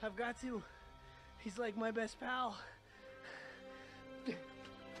 I've got to. He's like my best pal.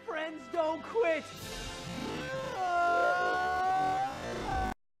 Friends don't quit.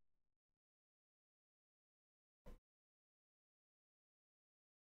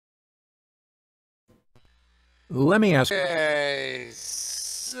 Let me ask. Okay,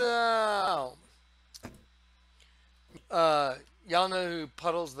 so y'all know who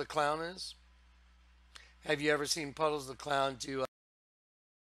Puddles the Clown is? Have you ever seen Puddles the Clown do?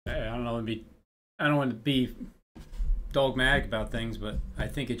 Hey, I don't want to be dogmatic about things, but I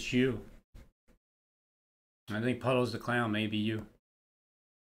think it's you. I think Puddles the Clown may be you.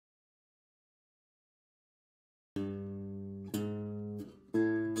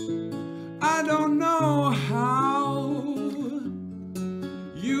 I don't know how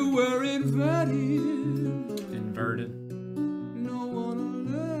you were inverted. Inverted.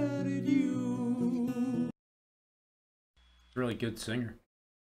 good singer.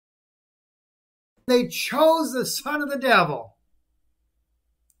 They chose the son of the devil.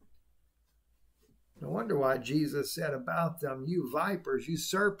 No wonder why Jesus said about them, you vipers, you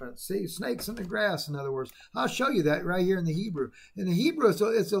serpents, see, snakes in the grass, in other words. I'll show you that right here in the Hebrew. In the Hebrew,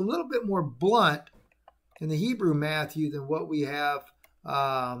 it's a little bit more blunt in the Hebrew Matthew than what we have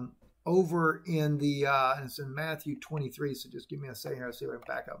over in the, and it's in Matthew 23, so just give me a second here. I'll see if I can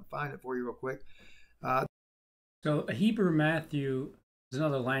back up and find it for you real quick. So a Hebrew Matthew is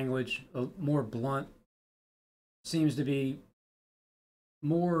another language, more blunt, seems to be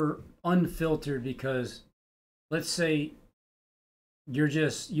more unfiltered, because let's say you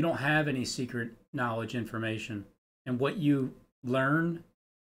don't have any secret knowledge information, and what you learn,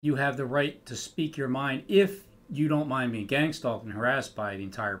 you have the right to speak your mind if you don't mind being gang-stalked and harassed by the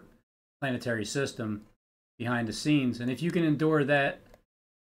entire planetary system behind the scenes. And if you can endure that,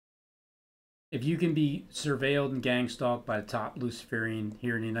 if you can be surveilled and gang-stalked by the top Luciferian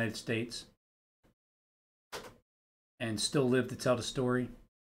here in the United States and still live to tell the story,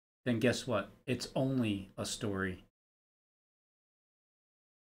 then guess what? It's only a story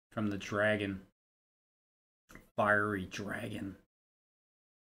from the dragon, fiery dragon.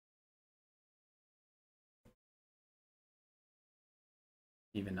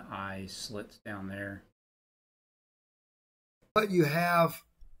 Even the eye slits down there. What you have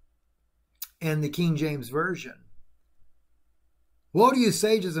in the King James Version. Woe to you,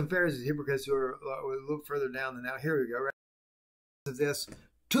 sages and Pharisees, hypocrites, who are a little further down than now. Here we go. Right? This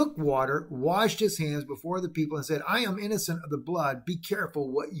took water, washed his hands before the people, and said, I am innocent of the blood. Be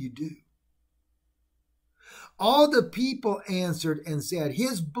careful what you do. All the people answered and said,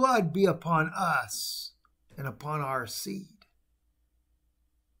 his blood be upon us and upon our seed.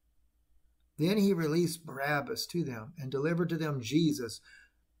 Then he released Barabbas to them and delivered to them Jesus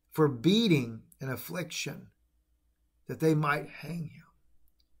for beating and affliction, that they might hang him.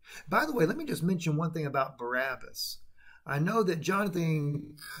 By the way, let me just mention one thing about Barabbas. I know that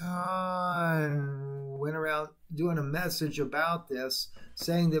Jonathan Cahn went around doing a message about this,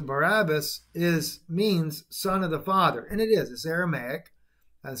 saying that Barabbas means son of the father. And it is. It's Aramaic.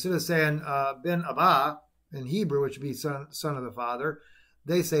 Instead of saying Ben Abba in Hebrew, which would be son of the father,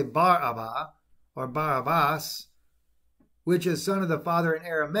 they say Bar Abba or Barabbas, which is son of the father in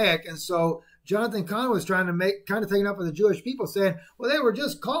Aramaic. And so Jonathan Cahn was trying to make, kind of taking up with the Jewish people, saying, well, they were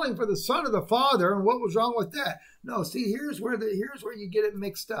just calling for the son of the father, and what was wrong with that? No, see, here's where you get it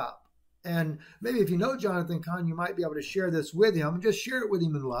mixed up. And maybe if you know Jonathan Cahn, you might be able to share this with him, and just share it with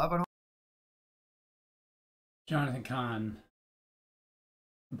him in love. Jonathan Cahn,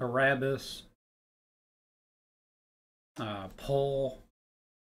 Barabbas, Paul.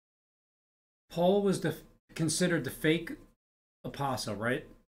 Paul was considered the fake apostle, right?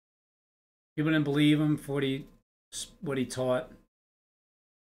 People didn't believe him for what he taught.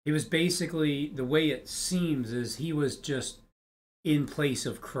 He was basically, the way it seems is he was just in place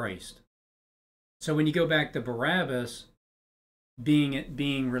of Christ. So when you go back to Barabbas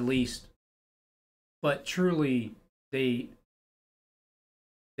being released, but truly they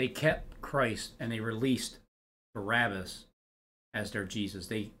kept Christ and they released Barabbas as their Jesus.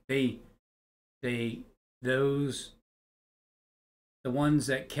 The ones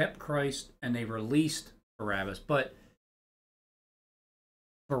that kept Christ and they released Barabbas. But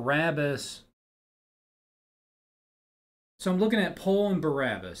Barabbas, so I'm looking at Paul and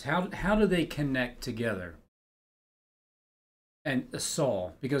Barabbas. How do they connect together? And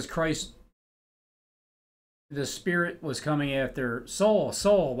Saul, because Christ, the Spirit was coming after Saul.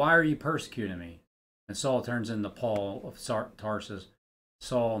 Saul, why are you persecuting me? And Saul turns into Paul of Tarsus,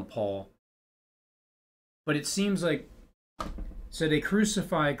 Saul and Paul. But it seems like, so they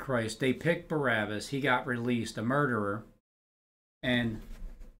crucified Christ, they picked Barabbas, he got released, a murderer, and,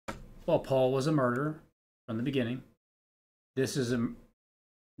 well, Paul was a murderer from the beginning. This is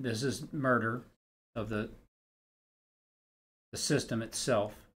murder of the system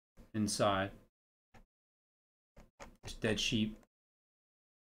itself inside. It's dead sheep.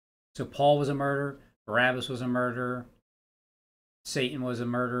 So Paul was a murderer, Barabbas was a murderer, Satan was a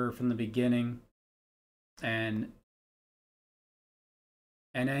murderer from the beginning, and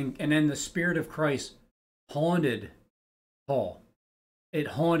then the Spirit of Christ haunted Paul. It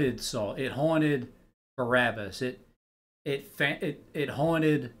haunted Saul. It haunted Barabbas. It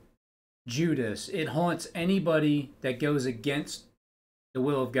haunted Judas. It haunts anybody that goes against the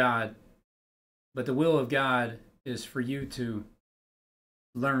will of God. But the will of God is for you to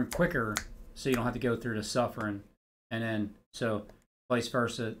learn quicker, so you don't have to go through the suffering. And then, so vice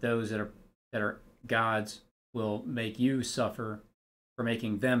versa, those that are God's will make you suffer for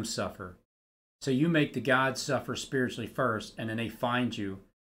making them suffer. So you make the gods suffer spiritually first, and then they find you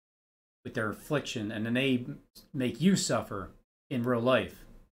with their affliction, and then they make you suffer in real life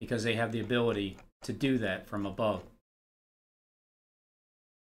because they have the ability to do that from above.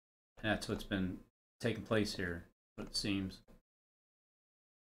 And that's what's been taking place here, what it seems.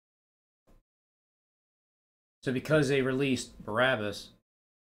 So because they released Barabbas,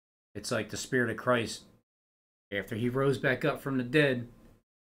 it's like the Spirit of Christ, after he rose back up from the dead,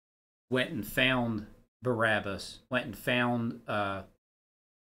 went and found Barabbas, went and found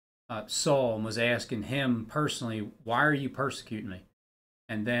Saul, and was asking him personally, why are you persecuting me?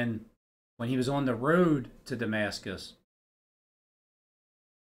 And then when he was on the road to Damascus,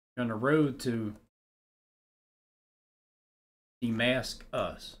 on the road to demask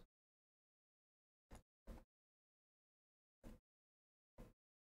us,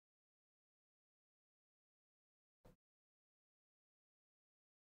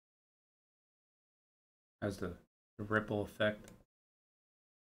 has the ripple effect.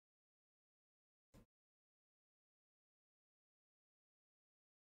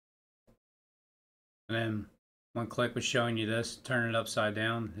 And then one click was showing you this, turn it upside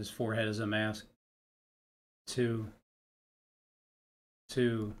down, his forehead is a mask. 2,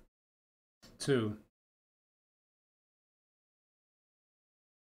 2, 2.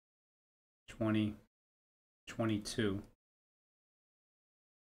 20, 22.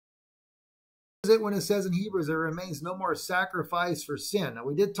 It when it says in Hebrews, there remains no more sacrifice for sin. Now,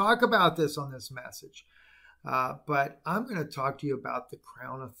 we did talk about this on this message, but I'm going to talk to you about the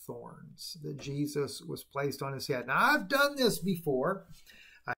crown of thorns that Jesus was placed on his head. Now, I've done this before.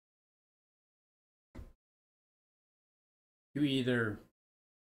 You either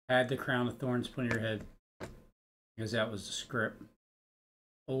had the crown of thorns put on your head because that was the script,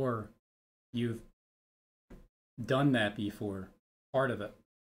 or you've done that before, part of it.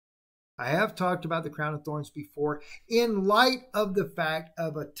 I have talked about the crown of thorns before in light of the fact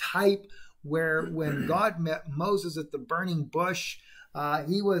of a type where when God met Moses at the burning bush,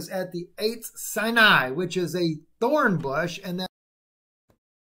 he was at the 8th Sinai, which is a thorn bush, and then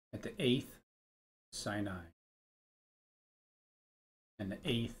at the 8th Sinai. And the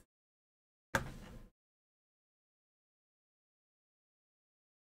 8th.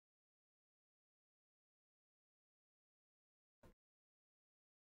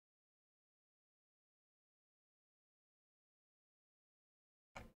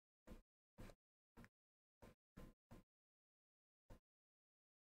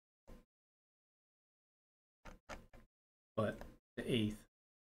 But the 8th.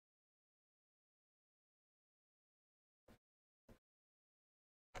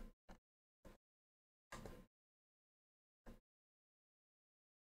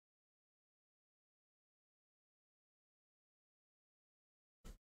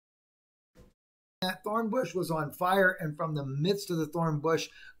 That thorn bush was on fire, and from the midst of the thorn bush,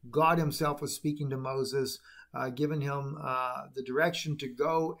 God himself was speaking to Moses, giving him the direction to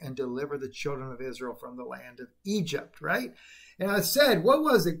go and deliver the children of Israel from the land of Egypt, right? And I said, what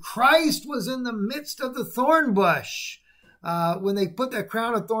was it? Christ was in the midst of the thorn bush when they put that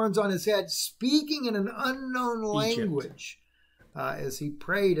crown of thorns on his head, speaking in an unknown language as he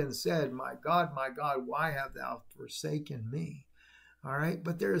prayed and said, my God, why have thou forsaken me? All right,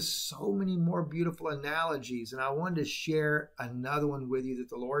 but there's so many more beautiful analogies, and I wanted to share another one with you that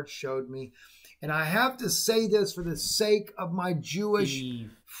the Lord showed me. And I have to say this for the sake of my Jewish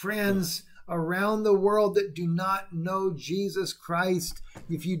friends around the world that do not know Jesus Christ.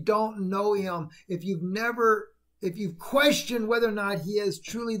 If you don't know him, if you've questioned whether or not he is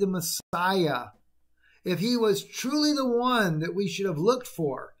truly the Messiah, if he was truly the one that we should have looked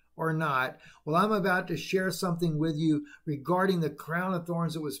for or not, well, I'm about to share something with you regarding the crown of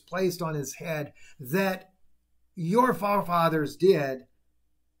thorns that was placed on his head that your forefathers did,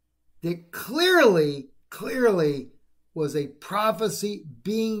 that clearly was a prophecy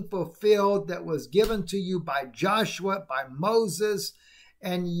being fulfilled that was given to you by Joshua, by Moses,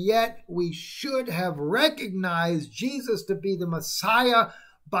 and yet we should have recognized Jesus to be the Messiah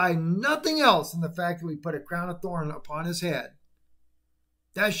by nothing else than the fact that we put a crown of thorn upon his head.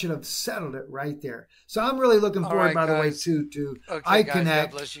 That should have settled it right there. So I'm really looking forward, by the way, to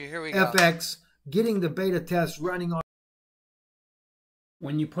iConnect, FX, getting the beta test running on.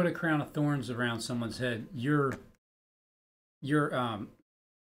 When you put a crown of thorns around someone's head, you're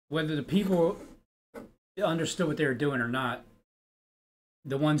whether the people understood what they were doing or not,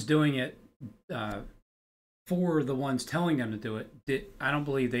 the ones doing it for the ones telling them to do it, I don't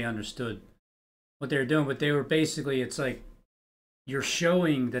believe they understood what they were doing, but they were basically, it's like, you're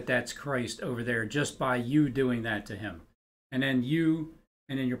showing that that's Christ over there just by you doing that to him. And then you,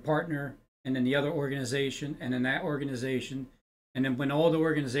 and then your partner, and then the other organization, and then that organization. And then when all the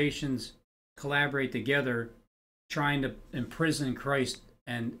organizations collaborate together, trying to imprison Christ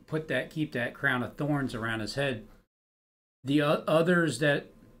and keep that crown of thorns around his head, the others that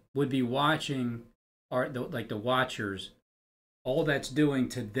would be watching are like the watchers. All that's doing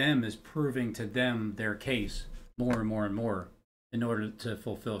to them is proving to them their case more and more and more in order to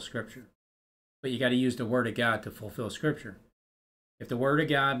fulfill Scripture. But you got to use the Word of God to fulfill Scripture. If the Word of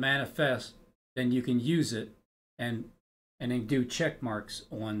God manifests, then you can use it and then do check marks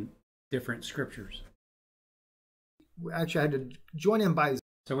on different scriptures. Actually, I had to join him by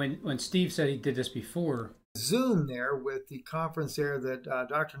So when Steve said he did this before, Zoom there with the conference there that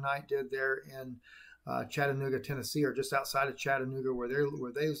Dr. Knight did there in Chattanooga, Tennessee, or just outside of Chattanooga, where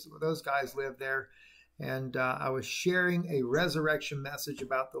those guys live there. And I was sharing a resurrection message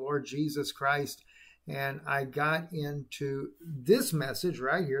about the Lord Jesus Christ. And I got into this message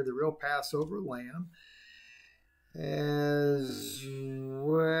right here, the real Passover lamb, as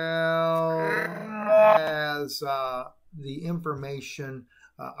well as the information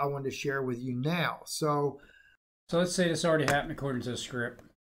I wanted to share with you now. So let's say this already happened according to the script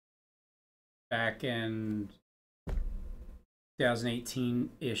back in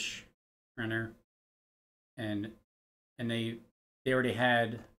 2018-ish, right there. And they already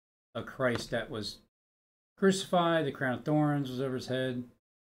had a Christ that was crucified, the crown of thorns was over his head,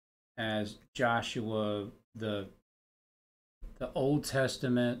 as Joshua, the Old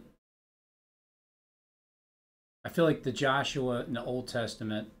Testament. I feel like the Joshua in the Old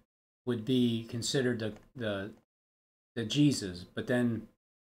Testament would be considered the Jesus, but then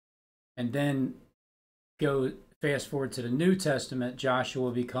go fast forward to the New Testament, Joshua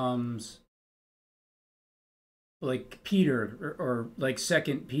becomes like Peter or like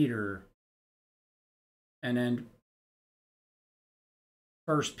Second Peter, and then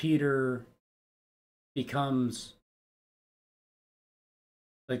First Peter becomes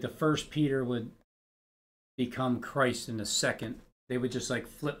like the First Peter would become Christ in the second. They would just like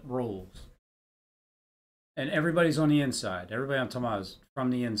flip roles. And everybody's on the inside. Everybody I'm talking about is from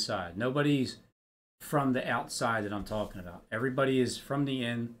the inside. Nobody's from the outside that I'm talking about. Everybody is from the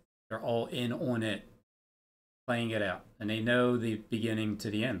in. They're all in on it, playing it out. And they know the beginning to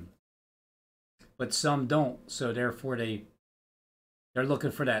the end. But some don't. So therefore they're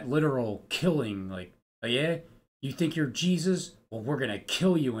looking for that literal killing. Like, oh yeah, you think you're Jesus? Well, we're going to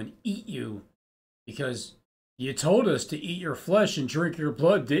kill you and eat you because you told us to eat your flesh and drink your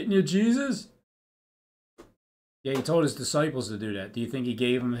blood, didn't you, Jesus? Yeah, he told his disciples to do that. Do you think he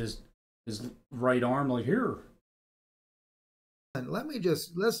gave them his right arm like, here? And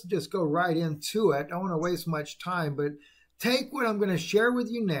let's just go right into it. I don't want to waste much time, but take what I'm going to share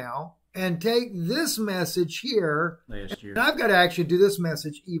with you now and take this message here. Last year. And I've got to actually do this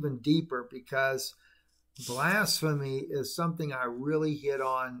message even deeper because blasphemy is something I really hit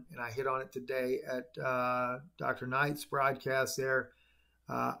on, and I hit on it today at Dr. Knight's broadcast there.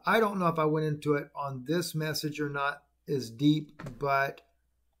 I don't know if I went into it on this message or not as deep, but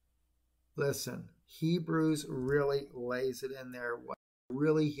listen, Hebrews really lays it in there. What I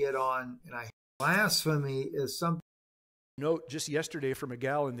really hit on, and blasphemy is something. Note just yesterday from a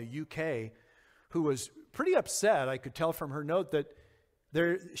gal in the UK who was pretty upset. I could tell from her note that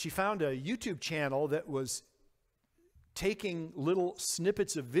she found a YouTube channel that was taking little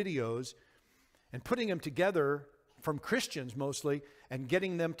snippets of videos and putting them together from Christians mostly and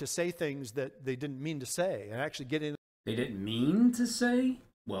getting them to say things that they didn't mean to say and actually getting They didn't mean to say?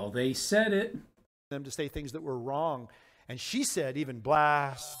 Well, they said it. Them to say things that were wrong. And she said even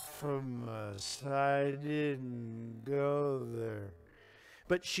blasphemous. I didn't go there.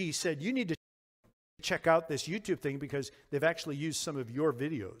 But she said, you need to check out this YouTube thing because they've actually used some of your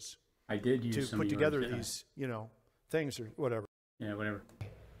videos. I did use to some put of together yours, yeah. these, things or whatever. Yeah, whatever.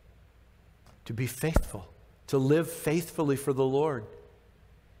 To be faithful, to live faithfully for the Lord,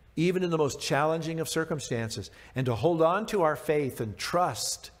 even in the most challenging of circumstances, and to hold on to our faith and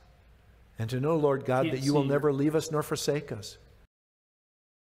trust, and to know, Lord God, that you will never leave us nor forsake us.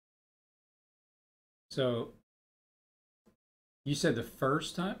 So, you said the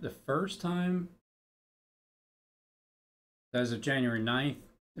first time, as of January 9th,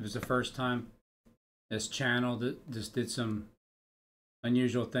 it was the first time this channel that just did some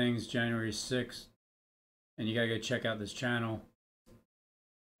unusual things, January 6th, and you gotta go check out this channel.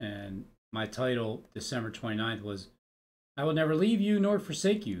 And my title, December 29th, was, I will never leave you nor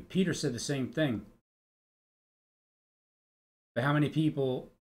forsake you. Peter said the same thing. But how many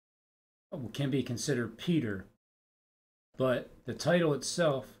people can be considered Peter? But the title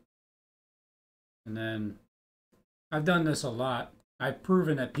itself, and then I've done this a lot. I've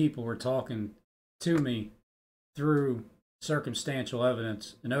proven that people were talking to me through circumstantial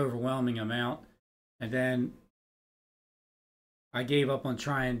evidence, an overwhelming amount. And then I gave up on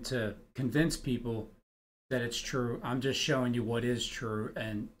trying to convince people that it's true. I'm just showing you what is true,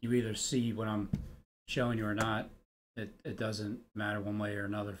 and you either see what I'm showing you or not. It doesn't matter one way or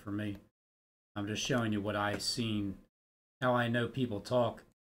another for me. I'm just showing you what I've seen, how I know people talk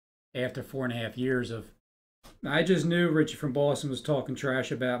after 4.5 years of... I just knew Richie from Boston was talking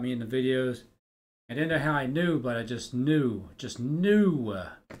trash about me in the videos. I didn't know how I knew, but I just knew. And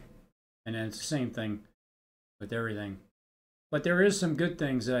then it's the same thing with everything. But there is some good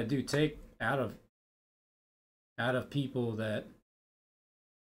things that I do take out of people, that...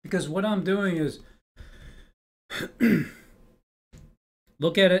 Because what I'm doing is...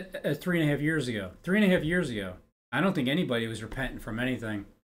 Look at it at 3.5 years ago. 3.5 years ago, I don't think anybody was repenting from anything.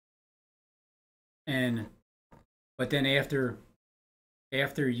 But then after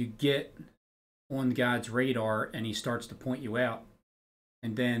you get on God's radar and he starts to point you out,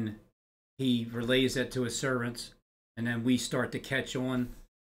 and then he relays that to his servants, and then we start to catch on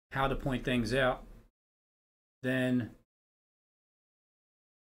how to point things out, then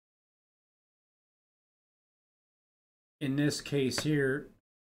in this case here,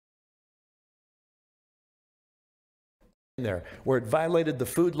 there, where it violated the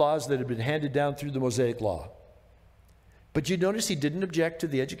food laws that had been handed down through the Mosaic Law. But you notice he didn't object to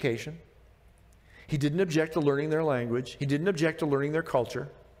the education. He didn't object to learning their language. He didn't object to learning their culture.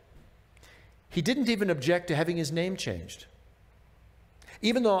 He didn't even object to having his name changed.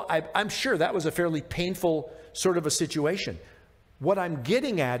 Even though I'm sure that was a fairly painful sort of a situation. What I'm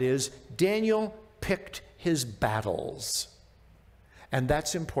getting at is Daniel picked his battles. And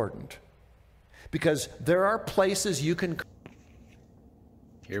that's important. Because there are places you can...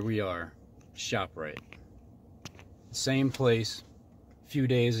 Here we are, ShopRite. Same place. A few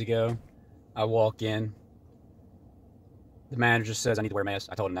days ago, I walk in. The manager says I need to wear a mask.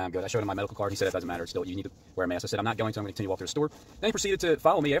 I told him, nah, I'm good. I showed him my medical card. He said it doesn't matter. Still, you need to wear a mask. I said, I'm not going to. I'm going to continue to walk through the store. Then he proceeded to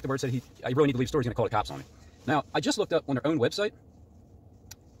follow me afterwards. Said I really need to leave the store. He's going to call the cops on me. Now, I just looked up on their own website,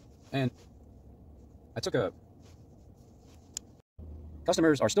 and I took a...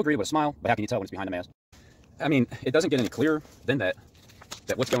 Customers are still greeted with a smile, but how can you tell when it's behind a mask? I mean, it doesn't get any clearer than that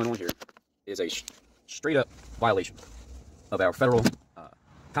what's going on here is a straight-up violation of our federal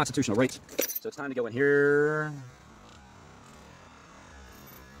constitutional rights. So it's time to go in here.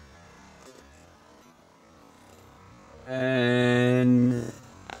 And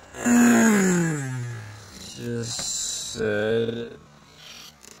just said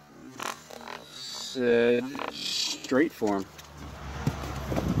straight form.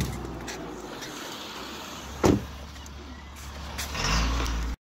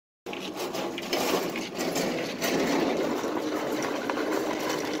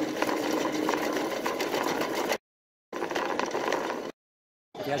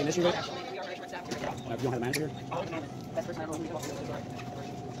 If you have an issue with it, if you don't have a manager here? What's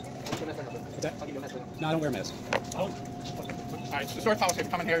that? No, I don't wear a mask. Alright, the store policy, if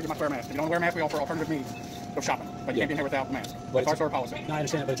you come in here, you must wear a mask. If you don't wear a mask, we offer alternative means of shopping. But you can't be in here without a mask. That's our store policy. No, I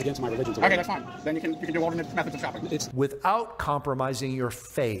understand, but it's against my religion. Okay, that's fine. Then you can do alternate methods of shopping. Without compromising your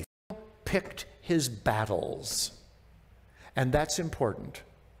faith, picked his battles. And that's important.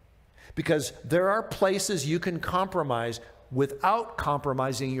 Because there are places you can compromise without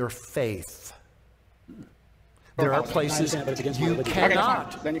compromising your faith. There are places you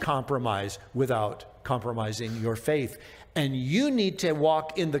cannot compromise without compromising your faith. And you need to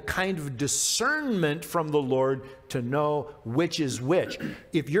walk in the kind of discernment from the Lord to know which is which.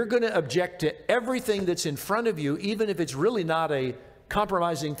 If you're going to object to everything that's in front of you, even if it's really not a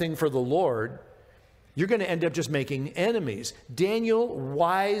compromising thing for the Lord, you're going to end up just making enemies. Daniel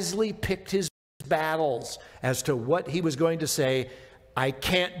wisely picked his battles as to what he was going to say. I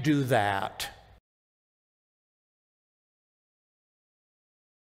can't do that.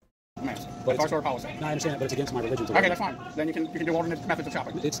 But it's our store policy. No, I understand, but it's against my religion. Okay, that's fine. Then you can do alternate methods of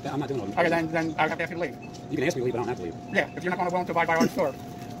shopping. I'm not doing all. Okay, then I have to ask you to leave. You can ask me to leave, but I don't have to leave. Yeah, if you're not going to willing to abide by our store.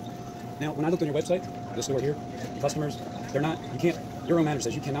 Now, when I looked on your website, this store here, customers, they're not. You can't. Your own manager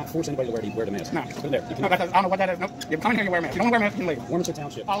says you cannot force anybody to wear the mask. No. Put it there. No, I don't know what that is. Nope. You come in here, you wear a mask. You don't wear a mask, you can leave. Warminster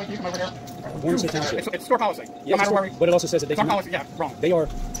Township. Policy, you come over here. Warminster Township. It's store policy. Yeah, no matter where. But it also says that they store policy. Yeah, wrong. They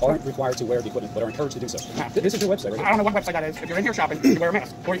aren't required to wear the equipment, but are encouraged to do so. No. This is your website, right? I don't know what website that is. If you're in here shopping, you wear a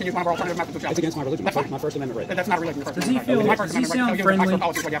mask, or you can use one of our alternative methods of shopping. It's against my religion. That's fine. My First Amendment right. That's not a religion. Does he feel? Does he sound friendly?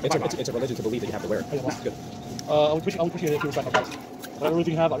 It's a religion to believe that you have to wear it. I'll push you to the policy. whatever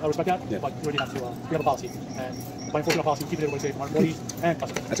everything you have, I respect that. Yeah. But you already have to, we have a policy. And by enforcing our policy, keeping everybody safe from our employees and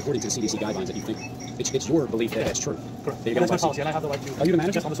customers. That's according to the CDC guidelines that you think. It's your belief that that's true. Correct. That That's my policy, and I have the right to. Are you the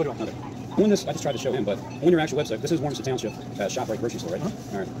manager? Yes, I'm the store owner. Okay. On this, I just tried to show him, but on your actual website, this is Warminster Township ShopRite grocery store, right? All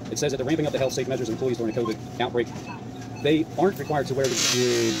right. It says that they're ramping up the health safe measures of employees during the COVID outbreak. They aren't required to wear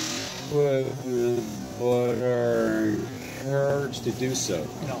the but are encouraged to do so.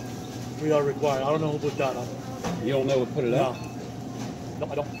 No, we are required. I don't know who put that on. You don't know what put it up? No,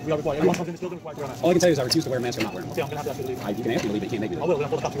 I don't. We are required. Everyone comes in this building required to wear a mask. All I can tell you is I refuse to wear a mask or not wear a mask. Okay, I'm going to have to leave. You can ask me to leave, but you can't make me leave. I will. We'll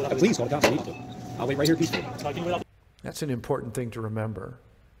call the cops. Please call the cops. I need to. I'll wait right here peacefully. That's an important thing to remember.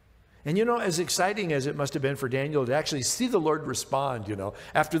 And you know, as exciting as it must have been for Daniel to actually see the Lord respond, you know,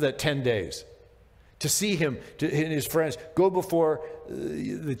 after that 10 days, to see him and his friends go before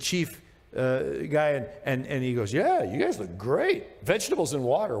the chief guy and he goes, yeah, you guys look great. Vegetables and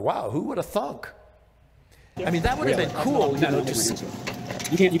water. Wow, who would have thunk? I mean, that would have been cool. You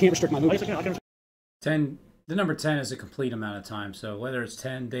can't restrict my movement. 10. The number 10 is a complete amount of time. So whether it's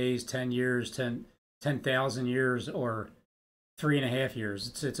 10 days, 10 years, 10,000 years, or 3.5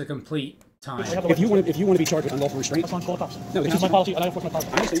 years, it's a complete time. If you want to be charged with unlawful restraint, that's fine. Call the cops. No, this is my policy, and I enforce my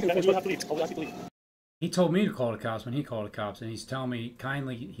policy. You have to leave. I have to leave. He told me to call the cops when he called the cops, and he's telling me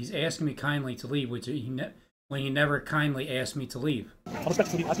he's asking me kindly to leave, which when he never kindly asked me to leave. I'm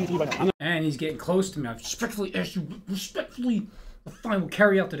respectfully asking you to leave right now. And he's getting close to me. I respectfully ask you, fine, we'll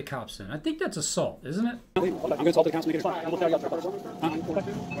carry out to the cops then. I think that's assault, isn't it? I'm going to talk to the cops and make it fine. We'll carry out to the cops.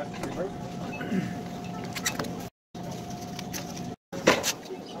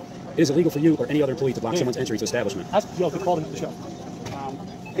 It is illegal for you or any other employee to block someone's entry to establishment. Ask Joe to call them to the show.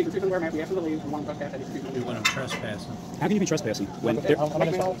 Hey, we have to leave. We want to trespass. When I'm trespassing. How can you be trespassing when is there a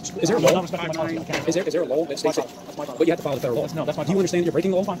law? Is there a law that states that? But you have to follow the federal law. No, that's my policy. Do you understand you're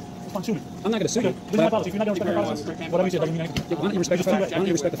breaking the law? It's fine, sue me. I'm not going to sue you. This is my policy. If you're not going to respect my policy, whatever you say doesn't mean anything. Why don't you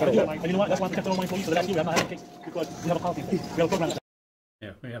respect the federal law? And you know what? That's why I'm protecting all my employees, so that's you. I'm not having a case because we have a policy. We have a program.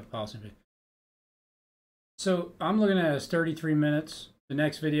 Yeah, we have a policy. So I'm looking at it as 33 minutes. The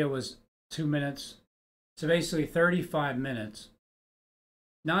next video was 2 minutes. So basically 35 minutes.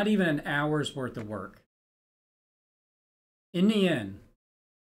 Not even an hour's worth of work. In the end,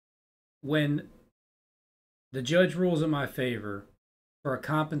 when the judge rules in my favor for a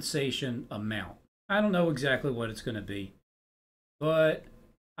compensation amount, I don't know exactly what it's going to be, but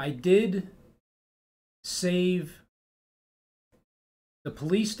I did save the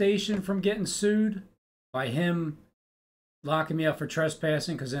police station from getting sued by him locking me up for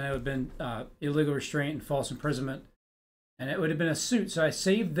trespassing, because then it would have been illegal restraint and false imprisonment. And it would have been a suit, so I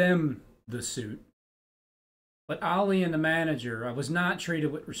saved them the suit. But Ali and the manager, I was not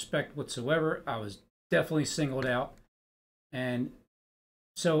treated with respect whatsoever. I was definitely singled out. And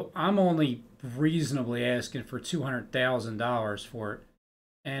so I'm only reasonably asking for $200,000 for it.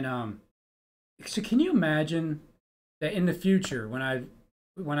 And so can you imagine that in the future, when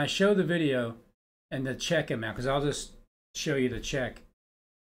I show the video and the check amount, because I'll just show you the check,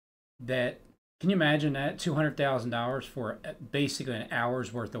 that can you imagine that $200,000 for basically an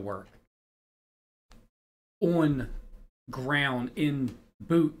hour's worth of work on ground in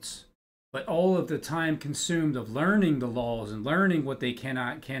boots, but all of the time consumed of learning the laws and learning what they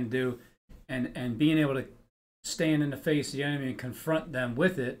can do, and being able to stand in the face of the enemy and confront them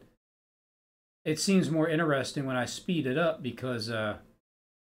with it. It seems more interesting when I speed it up, because I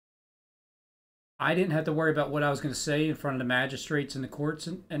didn't have to worry about what I was going to say in front of the magistrates and the courts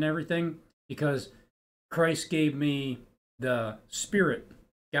and everything, because Christ gave me the Spirit.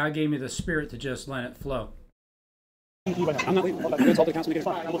 God gave me the Spirit to just let it flow. I'm not leaving. I'm going to talk to the cops and make it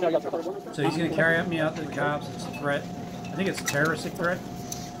fine. So he's going to carry me out to the cops. It's a threat. I think it's a terroristic threat.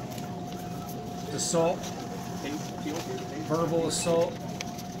 It's assault. Verbal assault.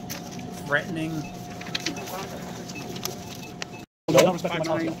 Threatening.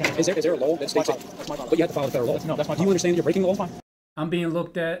 Is there a law that states that? But you have to follow the federal law. Do you understand you're breaking the law? I'm being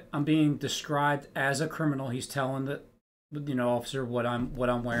looked at. I'm being described as a criminal. He's telling the officer what I'm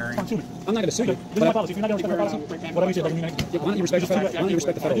wearing. I'm not going to sue you. This is my policy. If you're not going to respect my policy, whatever you say doesn't mean anything. Why don't you respect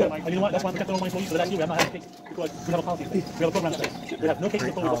the federal law? And you know what? That's why I'm protecting all my employees, so that's you. I'm not having a case because we have a policy. We have a program in place. We have no cases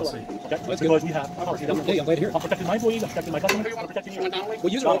of whatsoever. Okay? Because we have a policy. I'm glad to hear it. I'm protecting my employees. I'm protecting my customers. I'm protecting you. Well,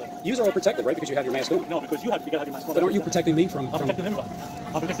 you're all protected, right? Because you have your mask on. No, because you have to have your mask on. But aren't you protecting me from? I'm protecting everybody.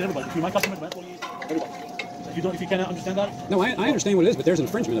 I'm protecting everybody. Between my customers, my employees, everybody. If you cannot understand that. No, I understand what it is, but there's an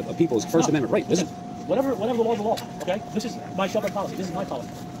infringement of people's First Amendment right. Listen. Whatever the law is the law. Okay. This is my ShopRite policy. This is my policy.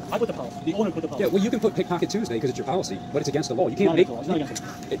 I put the policy. The owner put the policy. Yeah. Well, you can put Pickpocket Tuesday because it's your policy, but it's against the law. You can't make. It's not against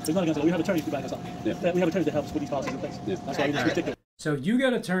it. It's not against it. We have attorneys to back us up. Yeah. We have attorneys to help us put these policies in place. Yeah. That's why it's ridiculous. So you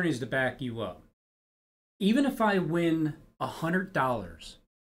got attorneys to back you up. Even if I win $100.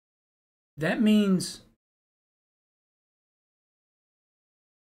 That means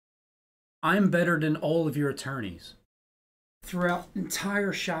I'm better than all of your attorneys throughout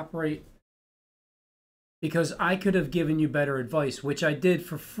entire ShopRite, because I could have given you better advice, which I did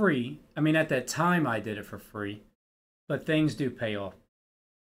for free. I mean, at that time I did it for free, but things do pay off.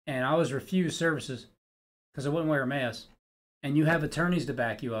 And I was refused services because I wouldn't wear a mask. And you have attorneys to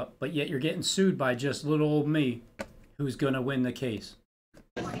back you up, but yet you're getting sued by just little old me who's going to win the case.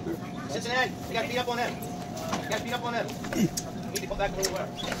 Cincinnati, you got to beat up on them. You got to beat up on them. You need to go back to where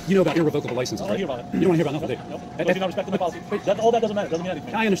we were. You know about irrevocable licenses, right? I don't hear about it. You don't want to hear about nothing, do you? No. Because you're not respecting the policy. All that doesn't matter. Doesn't mean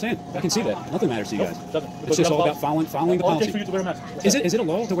anything. I understand. I can see that. Nothing matters to you guys. Doesn't. It's just all about following the all it takes policy. for you to wear a mask. Is it a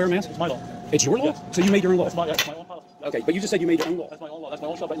law to wear a mask? It's my law. It's your law? Yes. So you made your own law? That's my own policy. Okay, but you just said you made your own law. That's my own law. That's my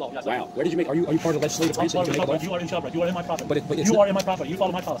own ShopRite law. Yes, wow. Where did you make? Are you part of the legislative branch? I'm part of ShopRite. You are in ShopRite. You are in my property. But you are in my property. You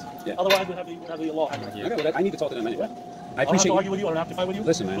follow my policy. Yeah. Otherwise, we have the law. Okay, I need to talk to them anyway. I don't have appreciate to argue with you. I don't have to fight with you.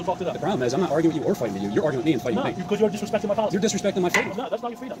 Listen, man. We'll talk to them. The problem is I'm not arguing with you or fighting with you. You're arguing with me and fighting with me. Because you're disrespecting my policy. You're disrespecting my freedom. No, that's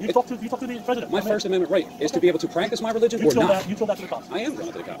not your freedom. You talk to the president. My First Amendment right is to be able to practice my religion You or not. You told that to the cops. I am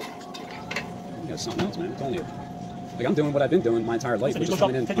going to the cops. You got something else, man. I'm telling you. Like, I'm doing what I've been doing my entire life, which is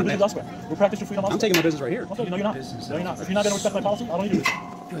coming in. Take your business elsewhere. We'll practice your freedom elsewhere. I'm taking my business right here. Okay, no, you're not. No, you're not. If you're not going to respect my policy, I don't need your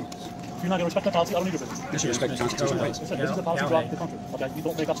business. If you're not going to respect my policy, I don't need your business. You should respect the Constitution rights. This is the policy throughout the country. Okay, you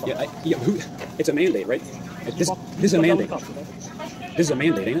don't make up stuff. It's a mandate, right? This is a mandate. This is a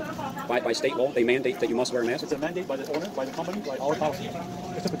mandate, ain't it? By state law, they mandate that you must wear a mask. It's a mandate by the owner, by the company, by our policy.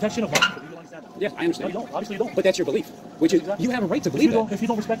 It's a protection of life. You don't understand that? Yeah, I understand. No, you don't. Obviously, you don't. But that's your belief, which is you have a right to believe that. If you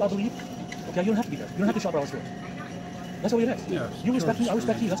don't respect our belief, okay, you don't have to be there. You don't have to shop at our store. That's all it is. Yeah, you respect me, I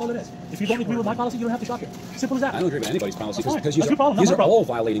respect you. That's all it is. If you don't agree with my policy, you don't have to shop here. Simple as that. I don't agree with anybody's policy because these are all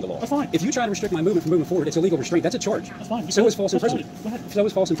violating the law. That's fine. If you try to restrict my movement from moving forward, it's illegal restraint. That's a charge. That's fine. So is false imprisonment. Go ahead. So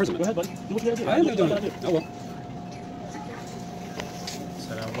is false imprisonment. Go ahead, buddy. Do what you gotta do. I am doing it. Oh well.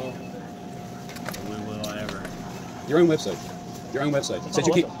 Said I will. We will, whatever. Your own website. Your own website.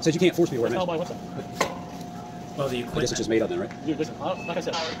 Said you can't force me to wear a mask. That's not my website. Well, the equipment. I guess it's just made up then, right? Listen, like I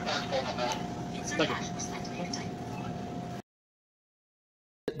said. Thank you.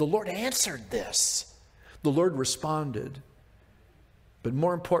 The Lord answered this. The Lord responded. But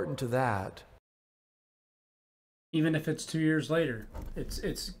more important to that, even if it's 2 years later, it's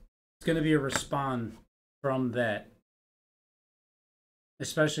going to be a response from that.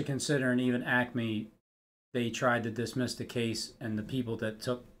 Especially considering even Acme, they tried to dismiss the case, and the people that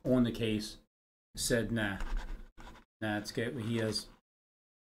took on the case said, nah, it's good. He has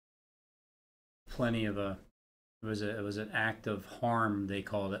plenty of it was an act of harm, they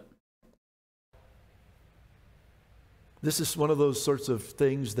called it. this is one of those sorts of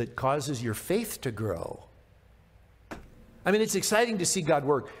things that causes your faith to grow. I mean, it's exciting to see God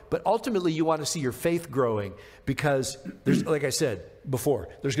work, but ultimately you want to see your faith growing because there's, like I said before,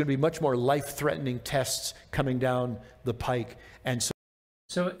 there's going to be much more life-threatening tests coming down the pike. And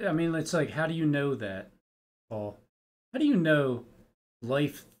so, I mean, it's like, how do you know that, Paul? How do you know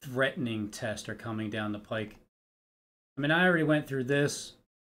life-threatening tests are coming down the pike? I mean, I already went through this,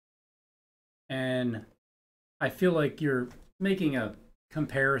 and I feel like you're making a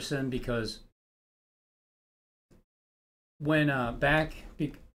comparison because when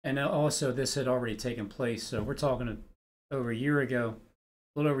and also this had already taken place, so we're talking over a year ago,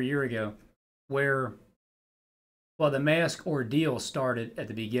 a little over a year ago, where, well, the mask ordeal started at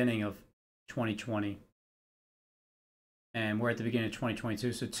the beginning of 2020, and we're at the beginning of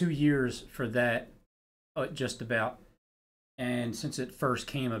 2022, so 2 years for that, just about, and since it first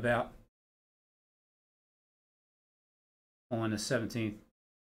came about on the 17th,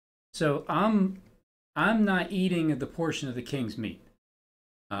 so I'm not eating the portion of the king's meat.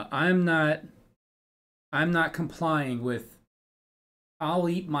 I'm not complying with. I'll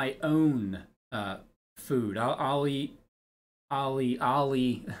eat my own food. I'll eat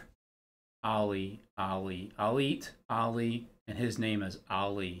Ali, and his name is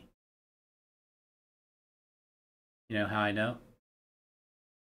Ali. You know how I know?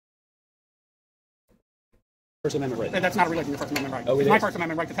 First Amendment right. That's not a religion, your First Amendment right. Oh, It's my First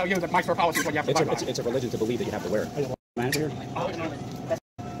Amendment right to tell you that my store policy is what you have to abide by. It's a religion to believe that you have to wear it. Manager?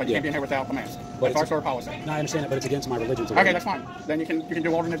 But you can't be in here without the mask. That's our store policy. No, I understand it, but it's against my religion to wear Okay, it. that's fine. Then you can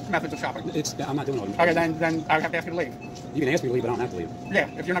do alternate methods of shopping. I'm not doing alternate. Okay, then I have to ask you to leave. You can ask me to leave, but I don't have to leave. Yeah,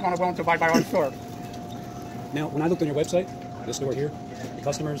 if you're not going to willing to abide by our store. Now, when I looked on your website, this store here, the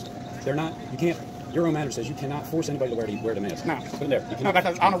customers, they're not. You can't. Your own manager says you cannot force anybody to wear the mask. No. Put it there. You No, I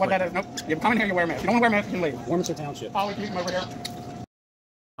don't know what that is. Nope. You come in here, you wear a mask. You don't want to wear a mask, you can leave. Warminster Township. Ollie, can you come over here?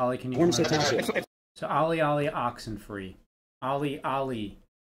 Ollie, can you Warminster come over here? Township. So Ali Oxenfree. Ali.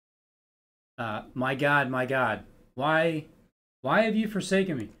 My God, Why have you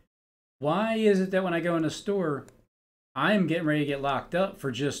forsaken me? Why is it that when I go in the store, I'm getting ready to get locked up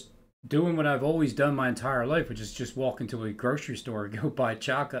for just doing what I've always done my entire life, which is just walk into a grocery store and go buy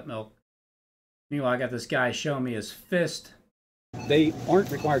chocolate milk. Meanwhile, I got this guy showing me his fist. They aren't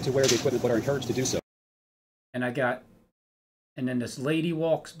required to wear the equipment, but are encouraged to do so. And then this lady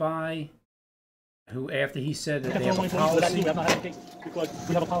walks by, who after he said that they have a policy. We have not had a case because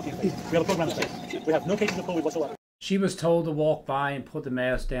we have a policy in place. We have a program in place. We have no cases of COVID whatsoever. She was told to walk by and put the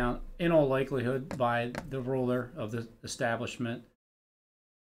mask down, in all likelihood, by the ruler of the establishment.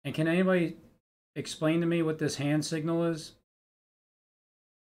 And can anybody explain to me what this hand signal is?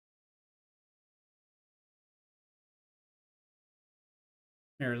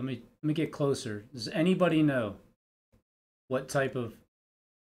 Here, let me get closer. Does anybody know what type of...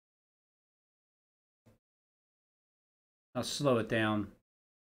 I'll slow it down.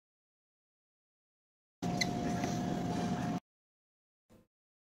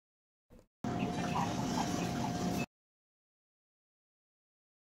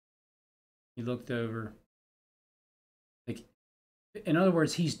 He looked over. Like, in other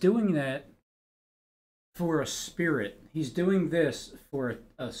words, he's doing that for a spirit. He's doing this for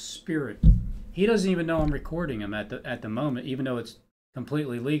a spirit. He doesn't even know I'm recording him at the moment, even though it's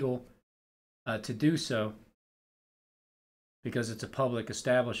completely legal to do so because it's a public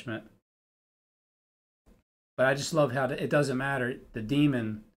establishment. But I just love how it doesn't matter. The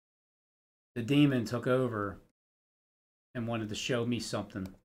demon took over and wanted to show me something.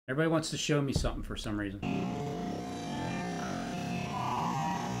 Everybody wants to show me something for some reason.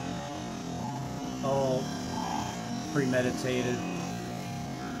 All premeditated.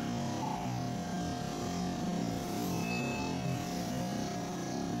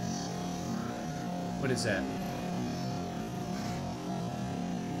 What is that?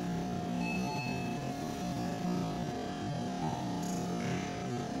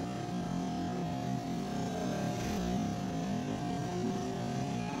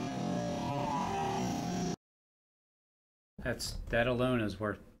 That alone is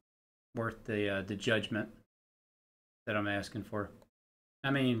worth the judgment that I'm asking for. I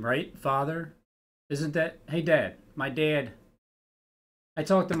mean, right, Father? Isn't that... Hey, Dad. My dad... I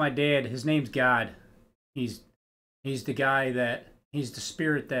talked to my dad. His name's God. He's the guy that... He's the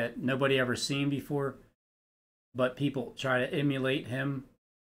spirit that nobody ever seen before. But people try to emulate him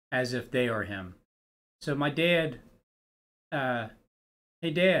as if they are him. So my dad... hey,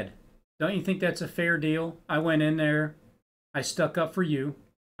 Dad. Don't you think that's a fair deal? I went in there. I stuck up for you.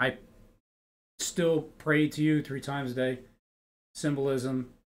 I still prayed to you 3 times a day.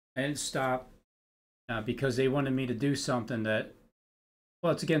 Symbolism. I didn't stop because they wanted me to do something that,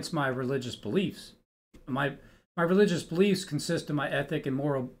 well, it's against my religious beliefs. My religious beliefs consist of my ethic and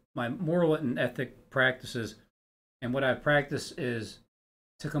my moral and ethic practices. And what I practice is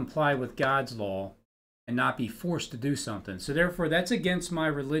to comply with God's law and not be forced to do something. So therefore, that's against my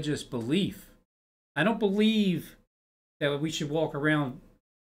religious belief. I don't believe that we should walk around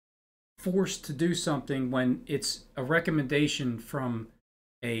forced to do something when it's a recommendation from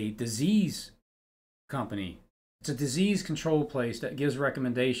a disease company. It's a disease control place that gives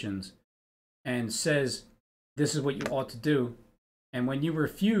recommendations and says, this is what you ought to do. And when you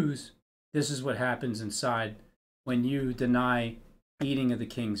refuse, this is what happens inside when you deny eating of the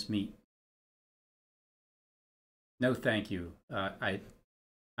king's meat. No, thank you.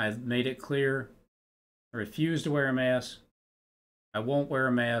 I've made it clear. I refuse to wear a mask. I won't wear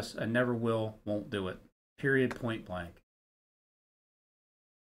a mask. I never will. Won't do it. Period. Point blank.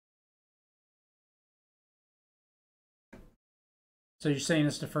 So you're saying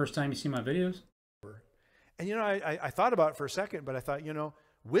this is the first time you see my videos? And you know, I thought about it for a second, but I thought, you know,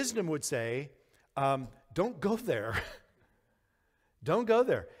 wisdom would say, don't go there. Don't go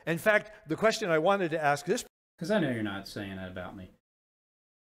there. In fact, the question I wanted to ask this... Because I know you're not saying that about me.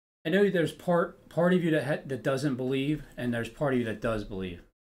 I know there's part of you that doesn't believe, and there's part of you that does believe.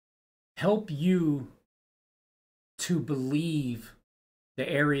 Help you to believe the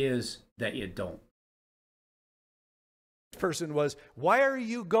areas that you don't. This person was, why are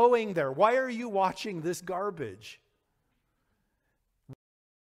you going there? Why are you watching this garbage?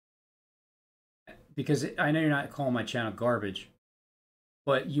 Because I know you're not calling my channel garbage,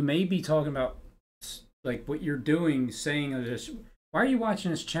 but you may be talking about like what you're doing, saying this. Why are you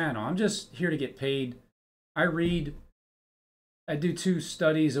watching this channel? I'm just here to get paid. I read. I do 2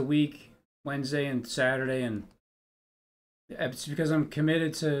 studies a week, Wednesday and Saturday, and it's because I'm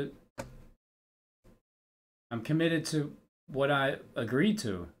committed to what I agreed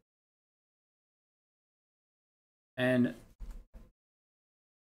to. And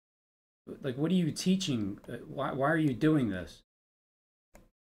Like, what are you teaching? Why are you doing this?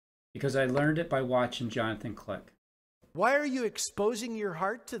 Because I learned it by watching Jonathan Click. Why are you exposing your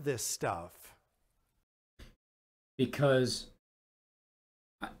heart to this stuff? Because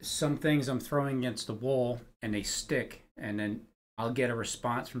some things I'm throwing against the wall and they stick, and then I'll get a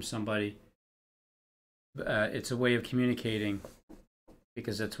response from somebody. It's a way of communicating,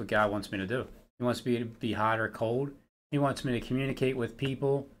 because that's what God wants me to do. He wants me to be hot or cold. He wants me to communicate with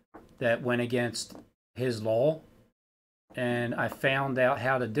people that went against his law, and I found out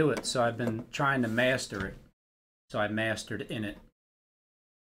how to do it. So I've been trying to master it. So I mastered in it.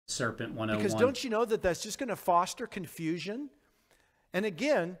 Serpent 101. Because don't you know that that's just going to foster confusion? And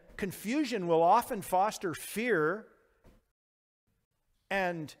again, confusion will often foster fear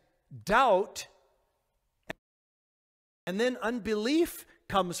and doubt, and then unbelief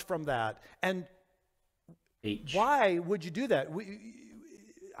comes from that. And why would you do that?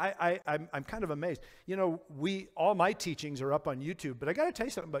 I'm kind of amazed. You know, all my teachings are up on YouTube, but I got to tell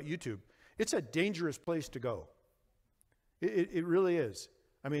you something about YouTube. It's a dangerous place to go. It really is.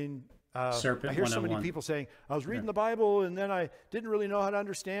 I mean, I hear so many people saying, I was reading the Bible and then I didn't really know how to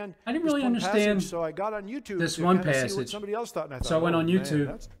understand. I didn't really understand passage, so I got on YouTube this to one kind of passage. See what somebody else thought, and I thought, so I went on YouTube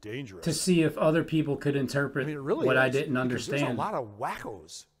that's dangerous. to see if other people could interpret what I didn't understand. There's a lot of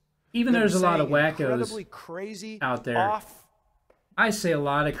wackos. Even there's a lot of wackos incredibly crazy out there. Off, I say a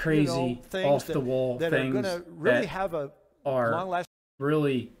lot of crazy, off the wall that things are going to really that have a are long-lasting,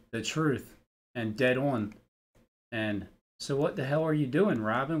 really the truth and dead on. And so what the hell are you doing,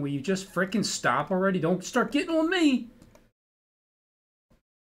 Robin? Will you just freaking stop already? Don't start getting on me.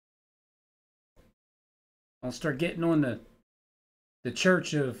 Don't start getting on the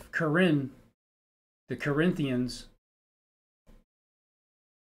Church of Corinth, the Corinthians.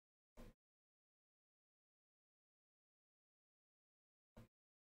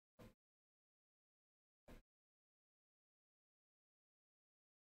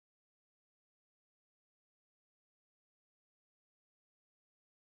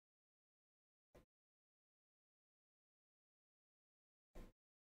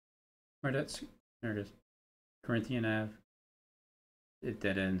 Right, there it is. Corinthian Ave. It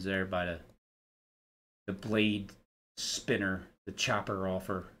dead ends there by the blade spinner, the chopper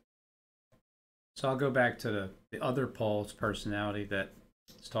offer. So I'll go back to the other Paul's personality that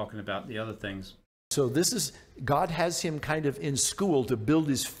is talking about the other things. So this is, God has him kind of in school to build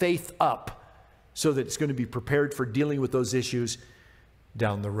his faith up so that it's going to be prepared for dealing with those issues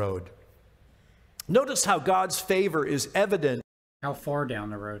down the road. Notice how God's favor is evident. How far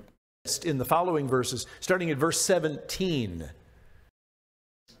down the road? In the following verses, starting at verse 17.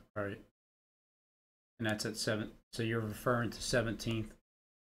 All right. And that's at 7. So you're referring to 17th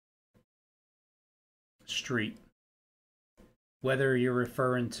Street. Whether you're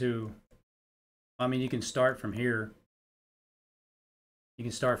referring to, I mean, you can start from here. You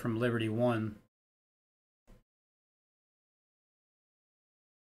can start from Liberty 1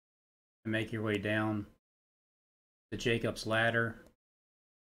 and make your way down to Jacob's Ladder.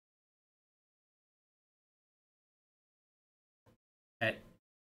 At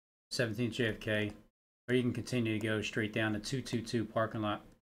 17th JFK, or you can continue to go straight down to 222 parking lot,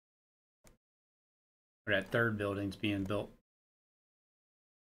 where that third building's being built.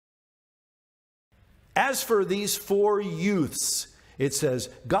 As for these 4 youths, it says,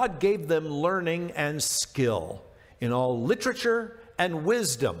 God gave them learning and skill in all literature and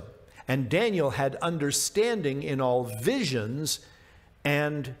wisdom, and Daniel had understanding in all visions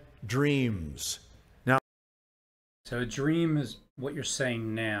and dreams. Now, so a dream is what you're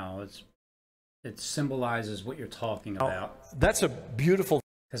saying now. It symbolizes what you're talking about. That's a beautiful,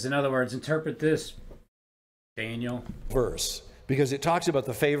 because in other words, interpret this, Daniel, verse, because it talks about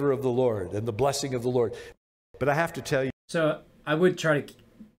the favor of the Lord and the blessing of the Lord. But I have to tell you, so I would try to,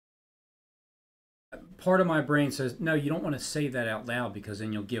 part of my brain says, no, you don't want to say that out loud because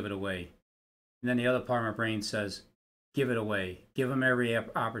then you'll give it away. And then the other part of my brain says, give it away. Give them every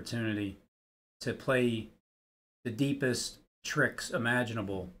opportunity to play the deepest tricks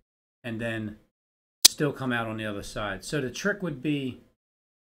imaginable and then still come out on the other side. So the trick would be,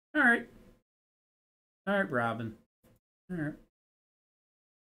 all right, Robin, all right.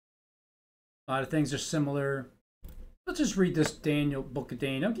 A lot of things are similar. Let's just read this book of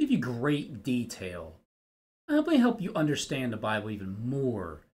Daniel. I'll give you great detail. I'll help you understand the Bible even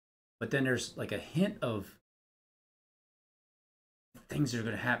more. But then there's like a hint of things that are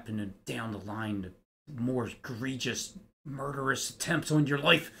going to happen down the line, more egregious, murderous attempts on your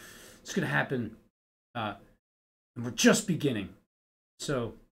life. It's going to happen. And we're just beginning.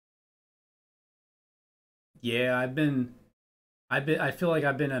 So, yeah, I feel like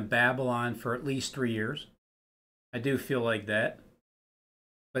I've been in Babylon for at least 3 years. I do feel like that.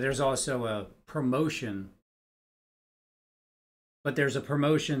 But there's also a promotion. But there's a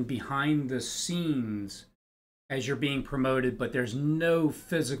promotion behind the scenes as you're being promoted, but there's no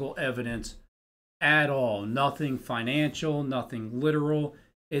physical evidence at all. Nothing financial, nothing literal.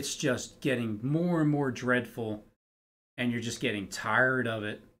 It's just getting more and more dreadful, and you're just getting tired of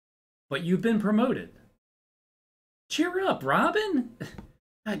it. But you've been promoted. Cheer up, Robin.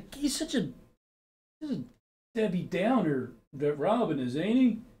 He's such a Debbie Downer, that Robin is, ain't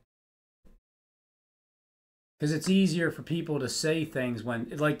he? Because it's easier for people to say things when,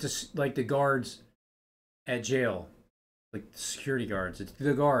 like the guards at jail, like the security guards. It's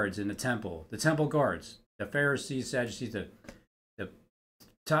the guards in the temple guards, the Pharisees, Sadducees, the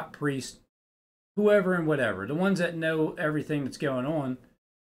top priest, whoever and whatever, the ones that know everything that's going on.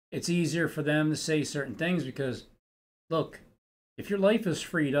 It's easier for them to say certain things because, look, if your life is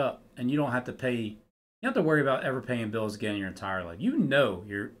freed up and you don't have to pay, you don't have to worry about ever paying bills again in your entire life. You know,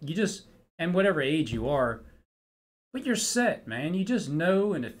 you just, and whatever age you are, but you're set, man. You just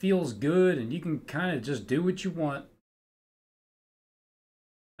know, and it feels good, and you can kind of just do what you want.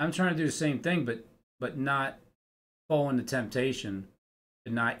 I'm trying to do the same thing, but not fall into temptation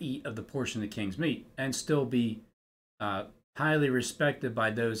to not eat of the portion of the king's meat and still be highly respected by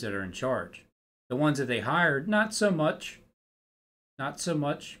those that are in charge. The ones that they hired, not so much. Not so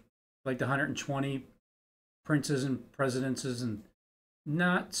much. Like the 120 princes and presidences, and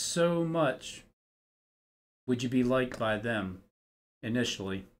not so much would you be liked by them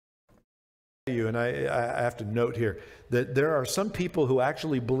initially. And I have to note here that there are some people who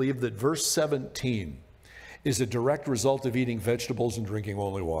actually believe that verse 17 is a direct result of eating vegetables and drinking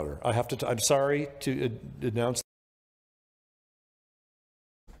only water. I'm sorry to announce.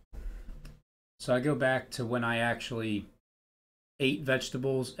 So I go back to when I actually ate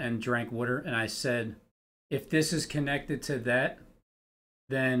vegetables and drank water, and I said, if this is connected to that,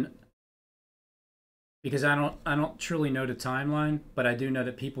 then, because I don't truly know the timeline, but I do know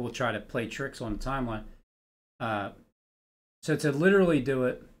that people will try to play tricks on the timeline. So to literally do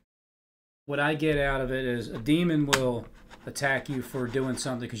it, what I get out of it is a demon will attack you for doing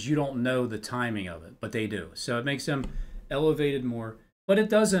something because you don't know the timing of it, but they do. So it makes them elevated more, but it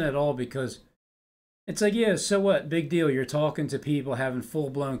doesn't at all, because it's like, yeah, so what? Big deal. You're talking to people, having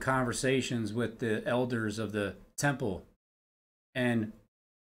full-blown conversations with the elders of the temple. And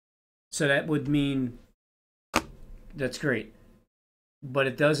so that would mean that's great. But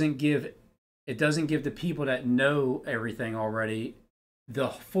it doesn't give the people that know everything already the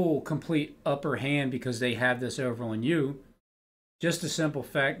full, complete upper hand, because they have this over on you. Just the simple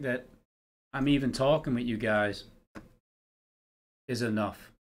fact that I'm even talking with you guys is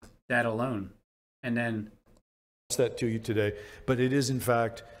enough. That alone. And then that to you today, but it is in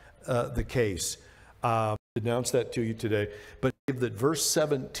fact the case. Announce that to you today, but that verse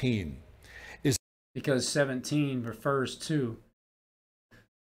 17 is because 17 refers to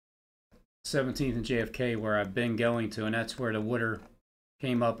 17th and JFK, where I've been going to, and that's where the water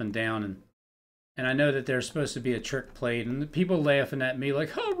came up and down, and I know that there's supposed to be a trick played, and the people laughing at me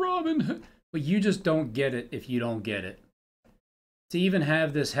like, "Oh, Robin," but you just don't get it if you don't get it. To even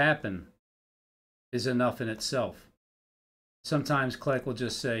have this happen is enough in itself. Sometimes Kleck will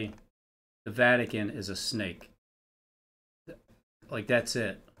just say, the Vatican is a snake. Like, that's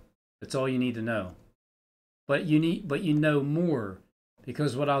it. That's all you need to know. But you know more,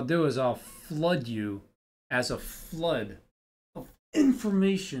 because what I'll do is I'll flood you as a flood of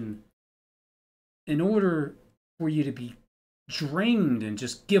information in order for you to be drained and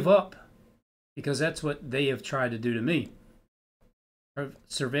just give up, because that's what they have tried to do to me.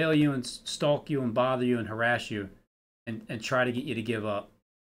 Surveil you and stalk you and bother you and harass you and try to get you to give up.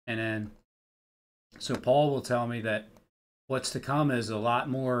 And then, so Paul will tell me that what's to come is a lot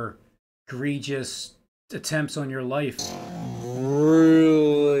more egregious attempts on your life.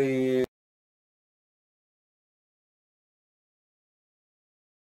 Really?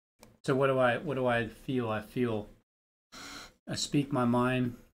 So what do I feel? I speak my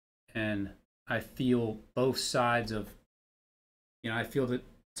mind, and I feel both sides of, I feel that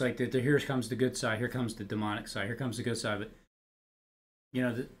it's like that here comes the good side, here comes the demonic side, here comes the good side. But,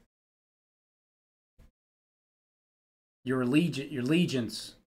 your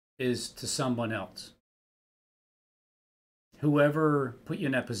allegiance is to someone else. Whoever put you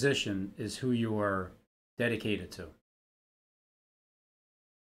in that position is who you are dedicated to.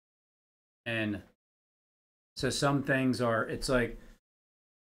 And so some things are, it's like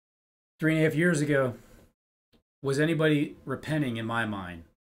 3.5 years ago, was anybody repenting in my mind?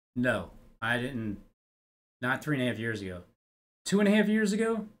 No, I didn't. Not 3.5 years ago. 2.5 years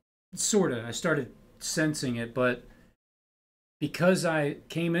ago, sort of. I started sensing it, but because I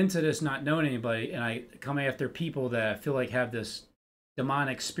came into this not knowing anybody, and I come after people that I feel like have this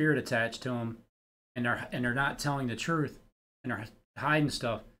demonic spirit attached to them, and they're not telling the truth, and they're hiding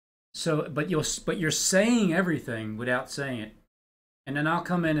stuff. So, but you're saying everything without saying it, and then I'll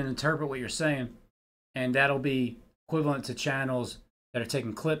come in and interpret what you're saying, and that'll be equivalent to channels that are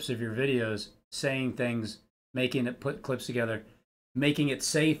taking clips of your videos, saying things, making it put clips together, making it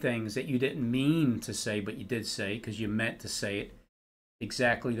say things that you didn't mean to say, but you did say because you meant to say it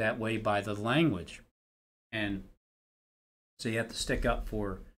exactly that way by the language. And so you have to stick up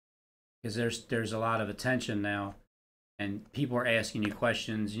for, because there's a lot of attention now, and people are asking you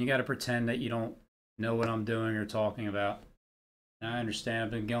questions, and you got to pretend that you don't know what I'm doing or talking about. And I understand.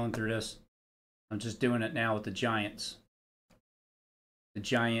 I've been going through this. I'm just doing it now with the giants. The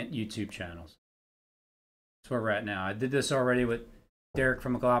giant YouTube channels. That's where we're at now. I did this already with Derek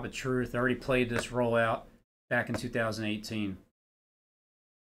from A Glob of Truth. I already played this rollout back in 2018.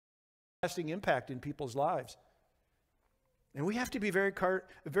 Lasting impact in people's lives. And we have to be very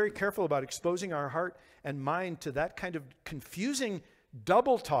careful about exposing our heart and mind to that kind of confusing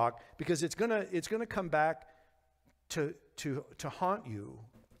double talk, because it's gonna come back to haunt you.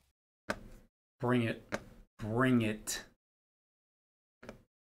 Bring it. Bring it.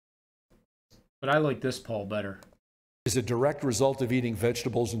 But I like this Paul better. Is a direct result of eating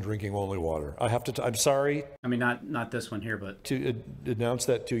vegetables and drinking only water. I have to, I'm sorry. I mean, not this one here, but to announce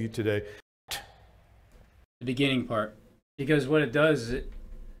that to you today. The beginning part. Because what it does is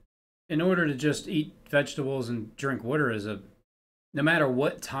in order to just eat vegetables and drink water no matter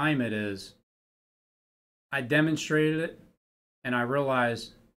what time it is, I demonstrated it and I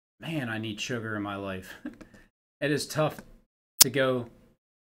realized, man, I need sugar in my life. It is tough to go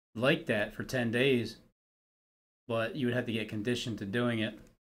like that for 10 days, but you would have to get conditioned to doing it.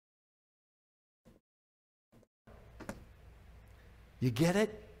 You get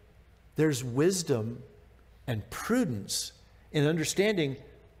it? There's wisdom and prudence in understanding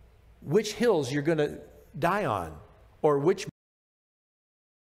which hills you're going to die on, or which.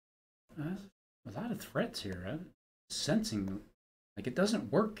 A lot of threats here. I'm sensing like it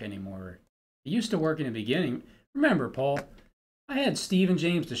doesn't work anymore. It used to work in the beginning. Remember, Paul, I had Stephen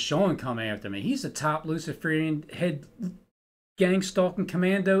James DeShawn come after me. He's the top Luciferian head gang stalking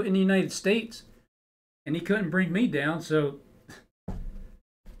commando in the United States, and he couldn't bring me down. So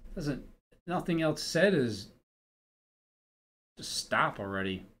nothing else said is just stop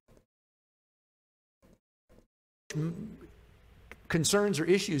already. Concerns or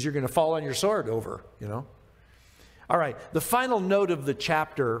issues you're going to fall on your sword over, you know. All right, the final note of the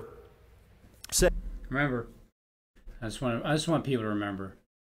chapter says, remember, I just want people to remember,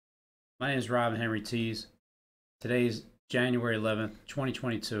 my name is Robin Henry Tees. Today's January 11th,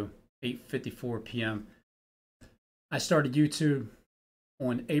 2022, 8:54 p.m. I started YouTube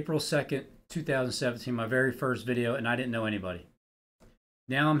on April 2nd, 2017, my very first video, and I didn't know anybody.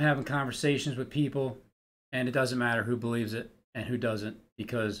 Now I'm having conversations with people, and it doesn't matter who believes it and who doesn't,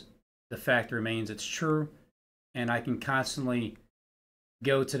 because the fact remains it's true, and I can constantly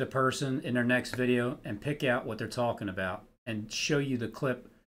go to the person in their next video and pick out what they're talking about and show you the clip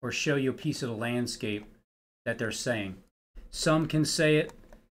or show you a piece of the landscape that they're saying. Some can say it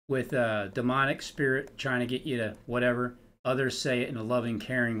with a demonic spirit trying to get you to whatever. Others say it in a loving,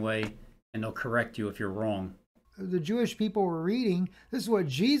 caring way, and they'll correct you if you're wrong. The Jewish people were reading, this is what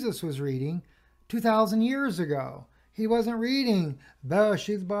Jesus was reading 2,000 years ago. He wasn't reading,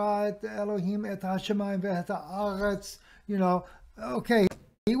 Bereshit bara Elohim et hashamayim ve'et haaretz, you know, okay.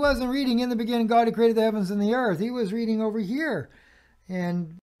 He wasn't reading in the beginning God had created the heavens and the earth. He was reading over here.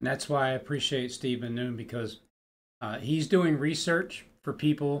 And that's why I appreciate Steve Ben-Nun, because he's doing research for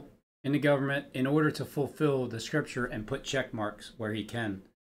people in the government in order to fulfill the scripture and put check marks where he can.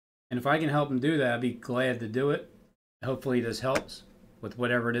 And if I can help him do that, I'd be glad to do it. Hopefully this helps with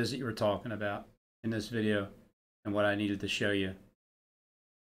whatever it is that you were talking about in this video and what I needed to show you.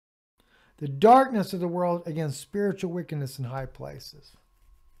 The darkness of the world against spiritual wickedness in high places.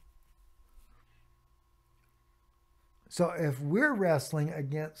 So if we're wrestling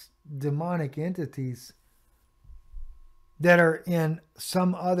against demonic entities that are in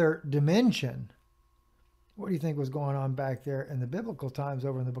some other dimension, what do you think was going on back there in the biblical times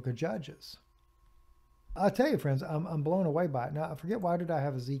over in the book of Judges? I'll tell you, friends, I'm blown away by it. Now, I forget, why did I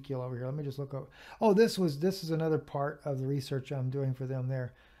have Ezekiel over here? Let me just look over. Oh, this is another part of the research I'm doing for them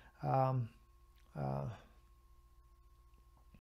there.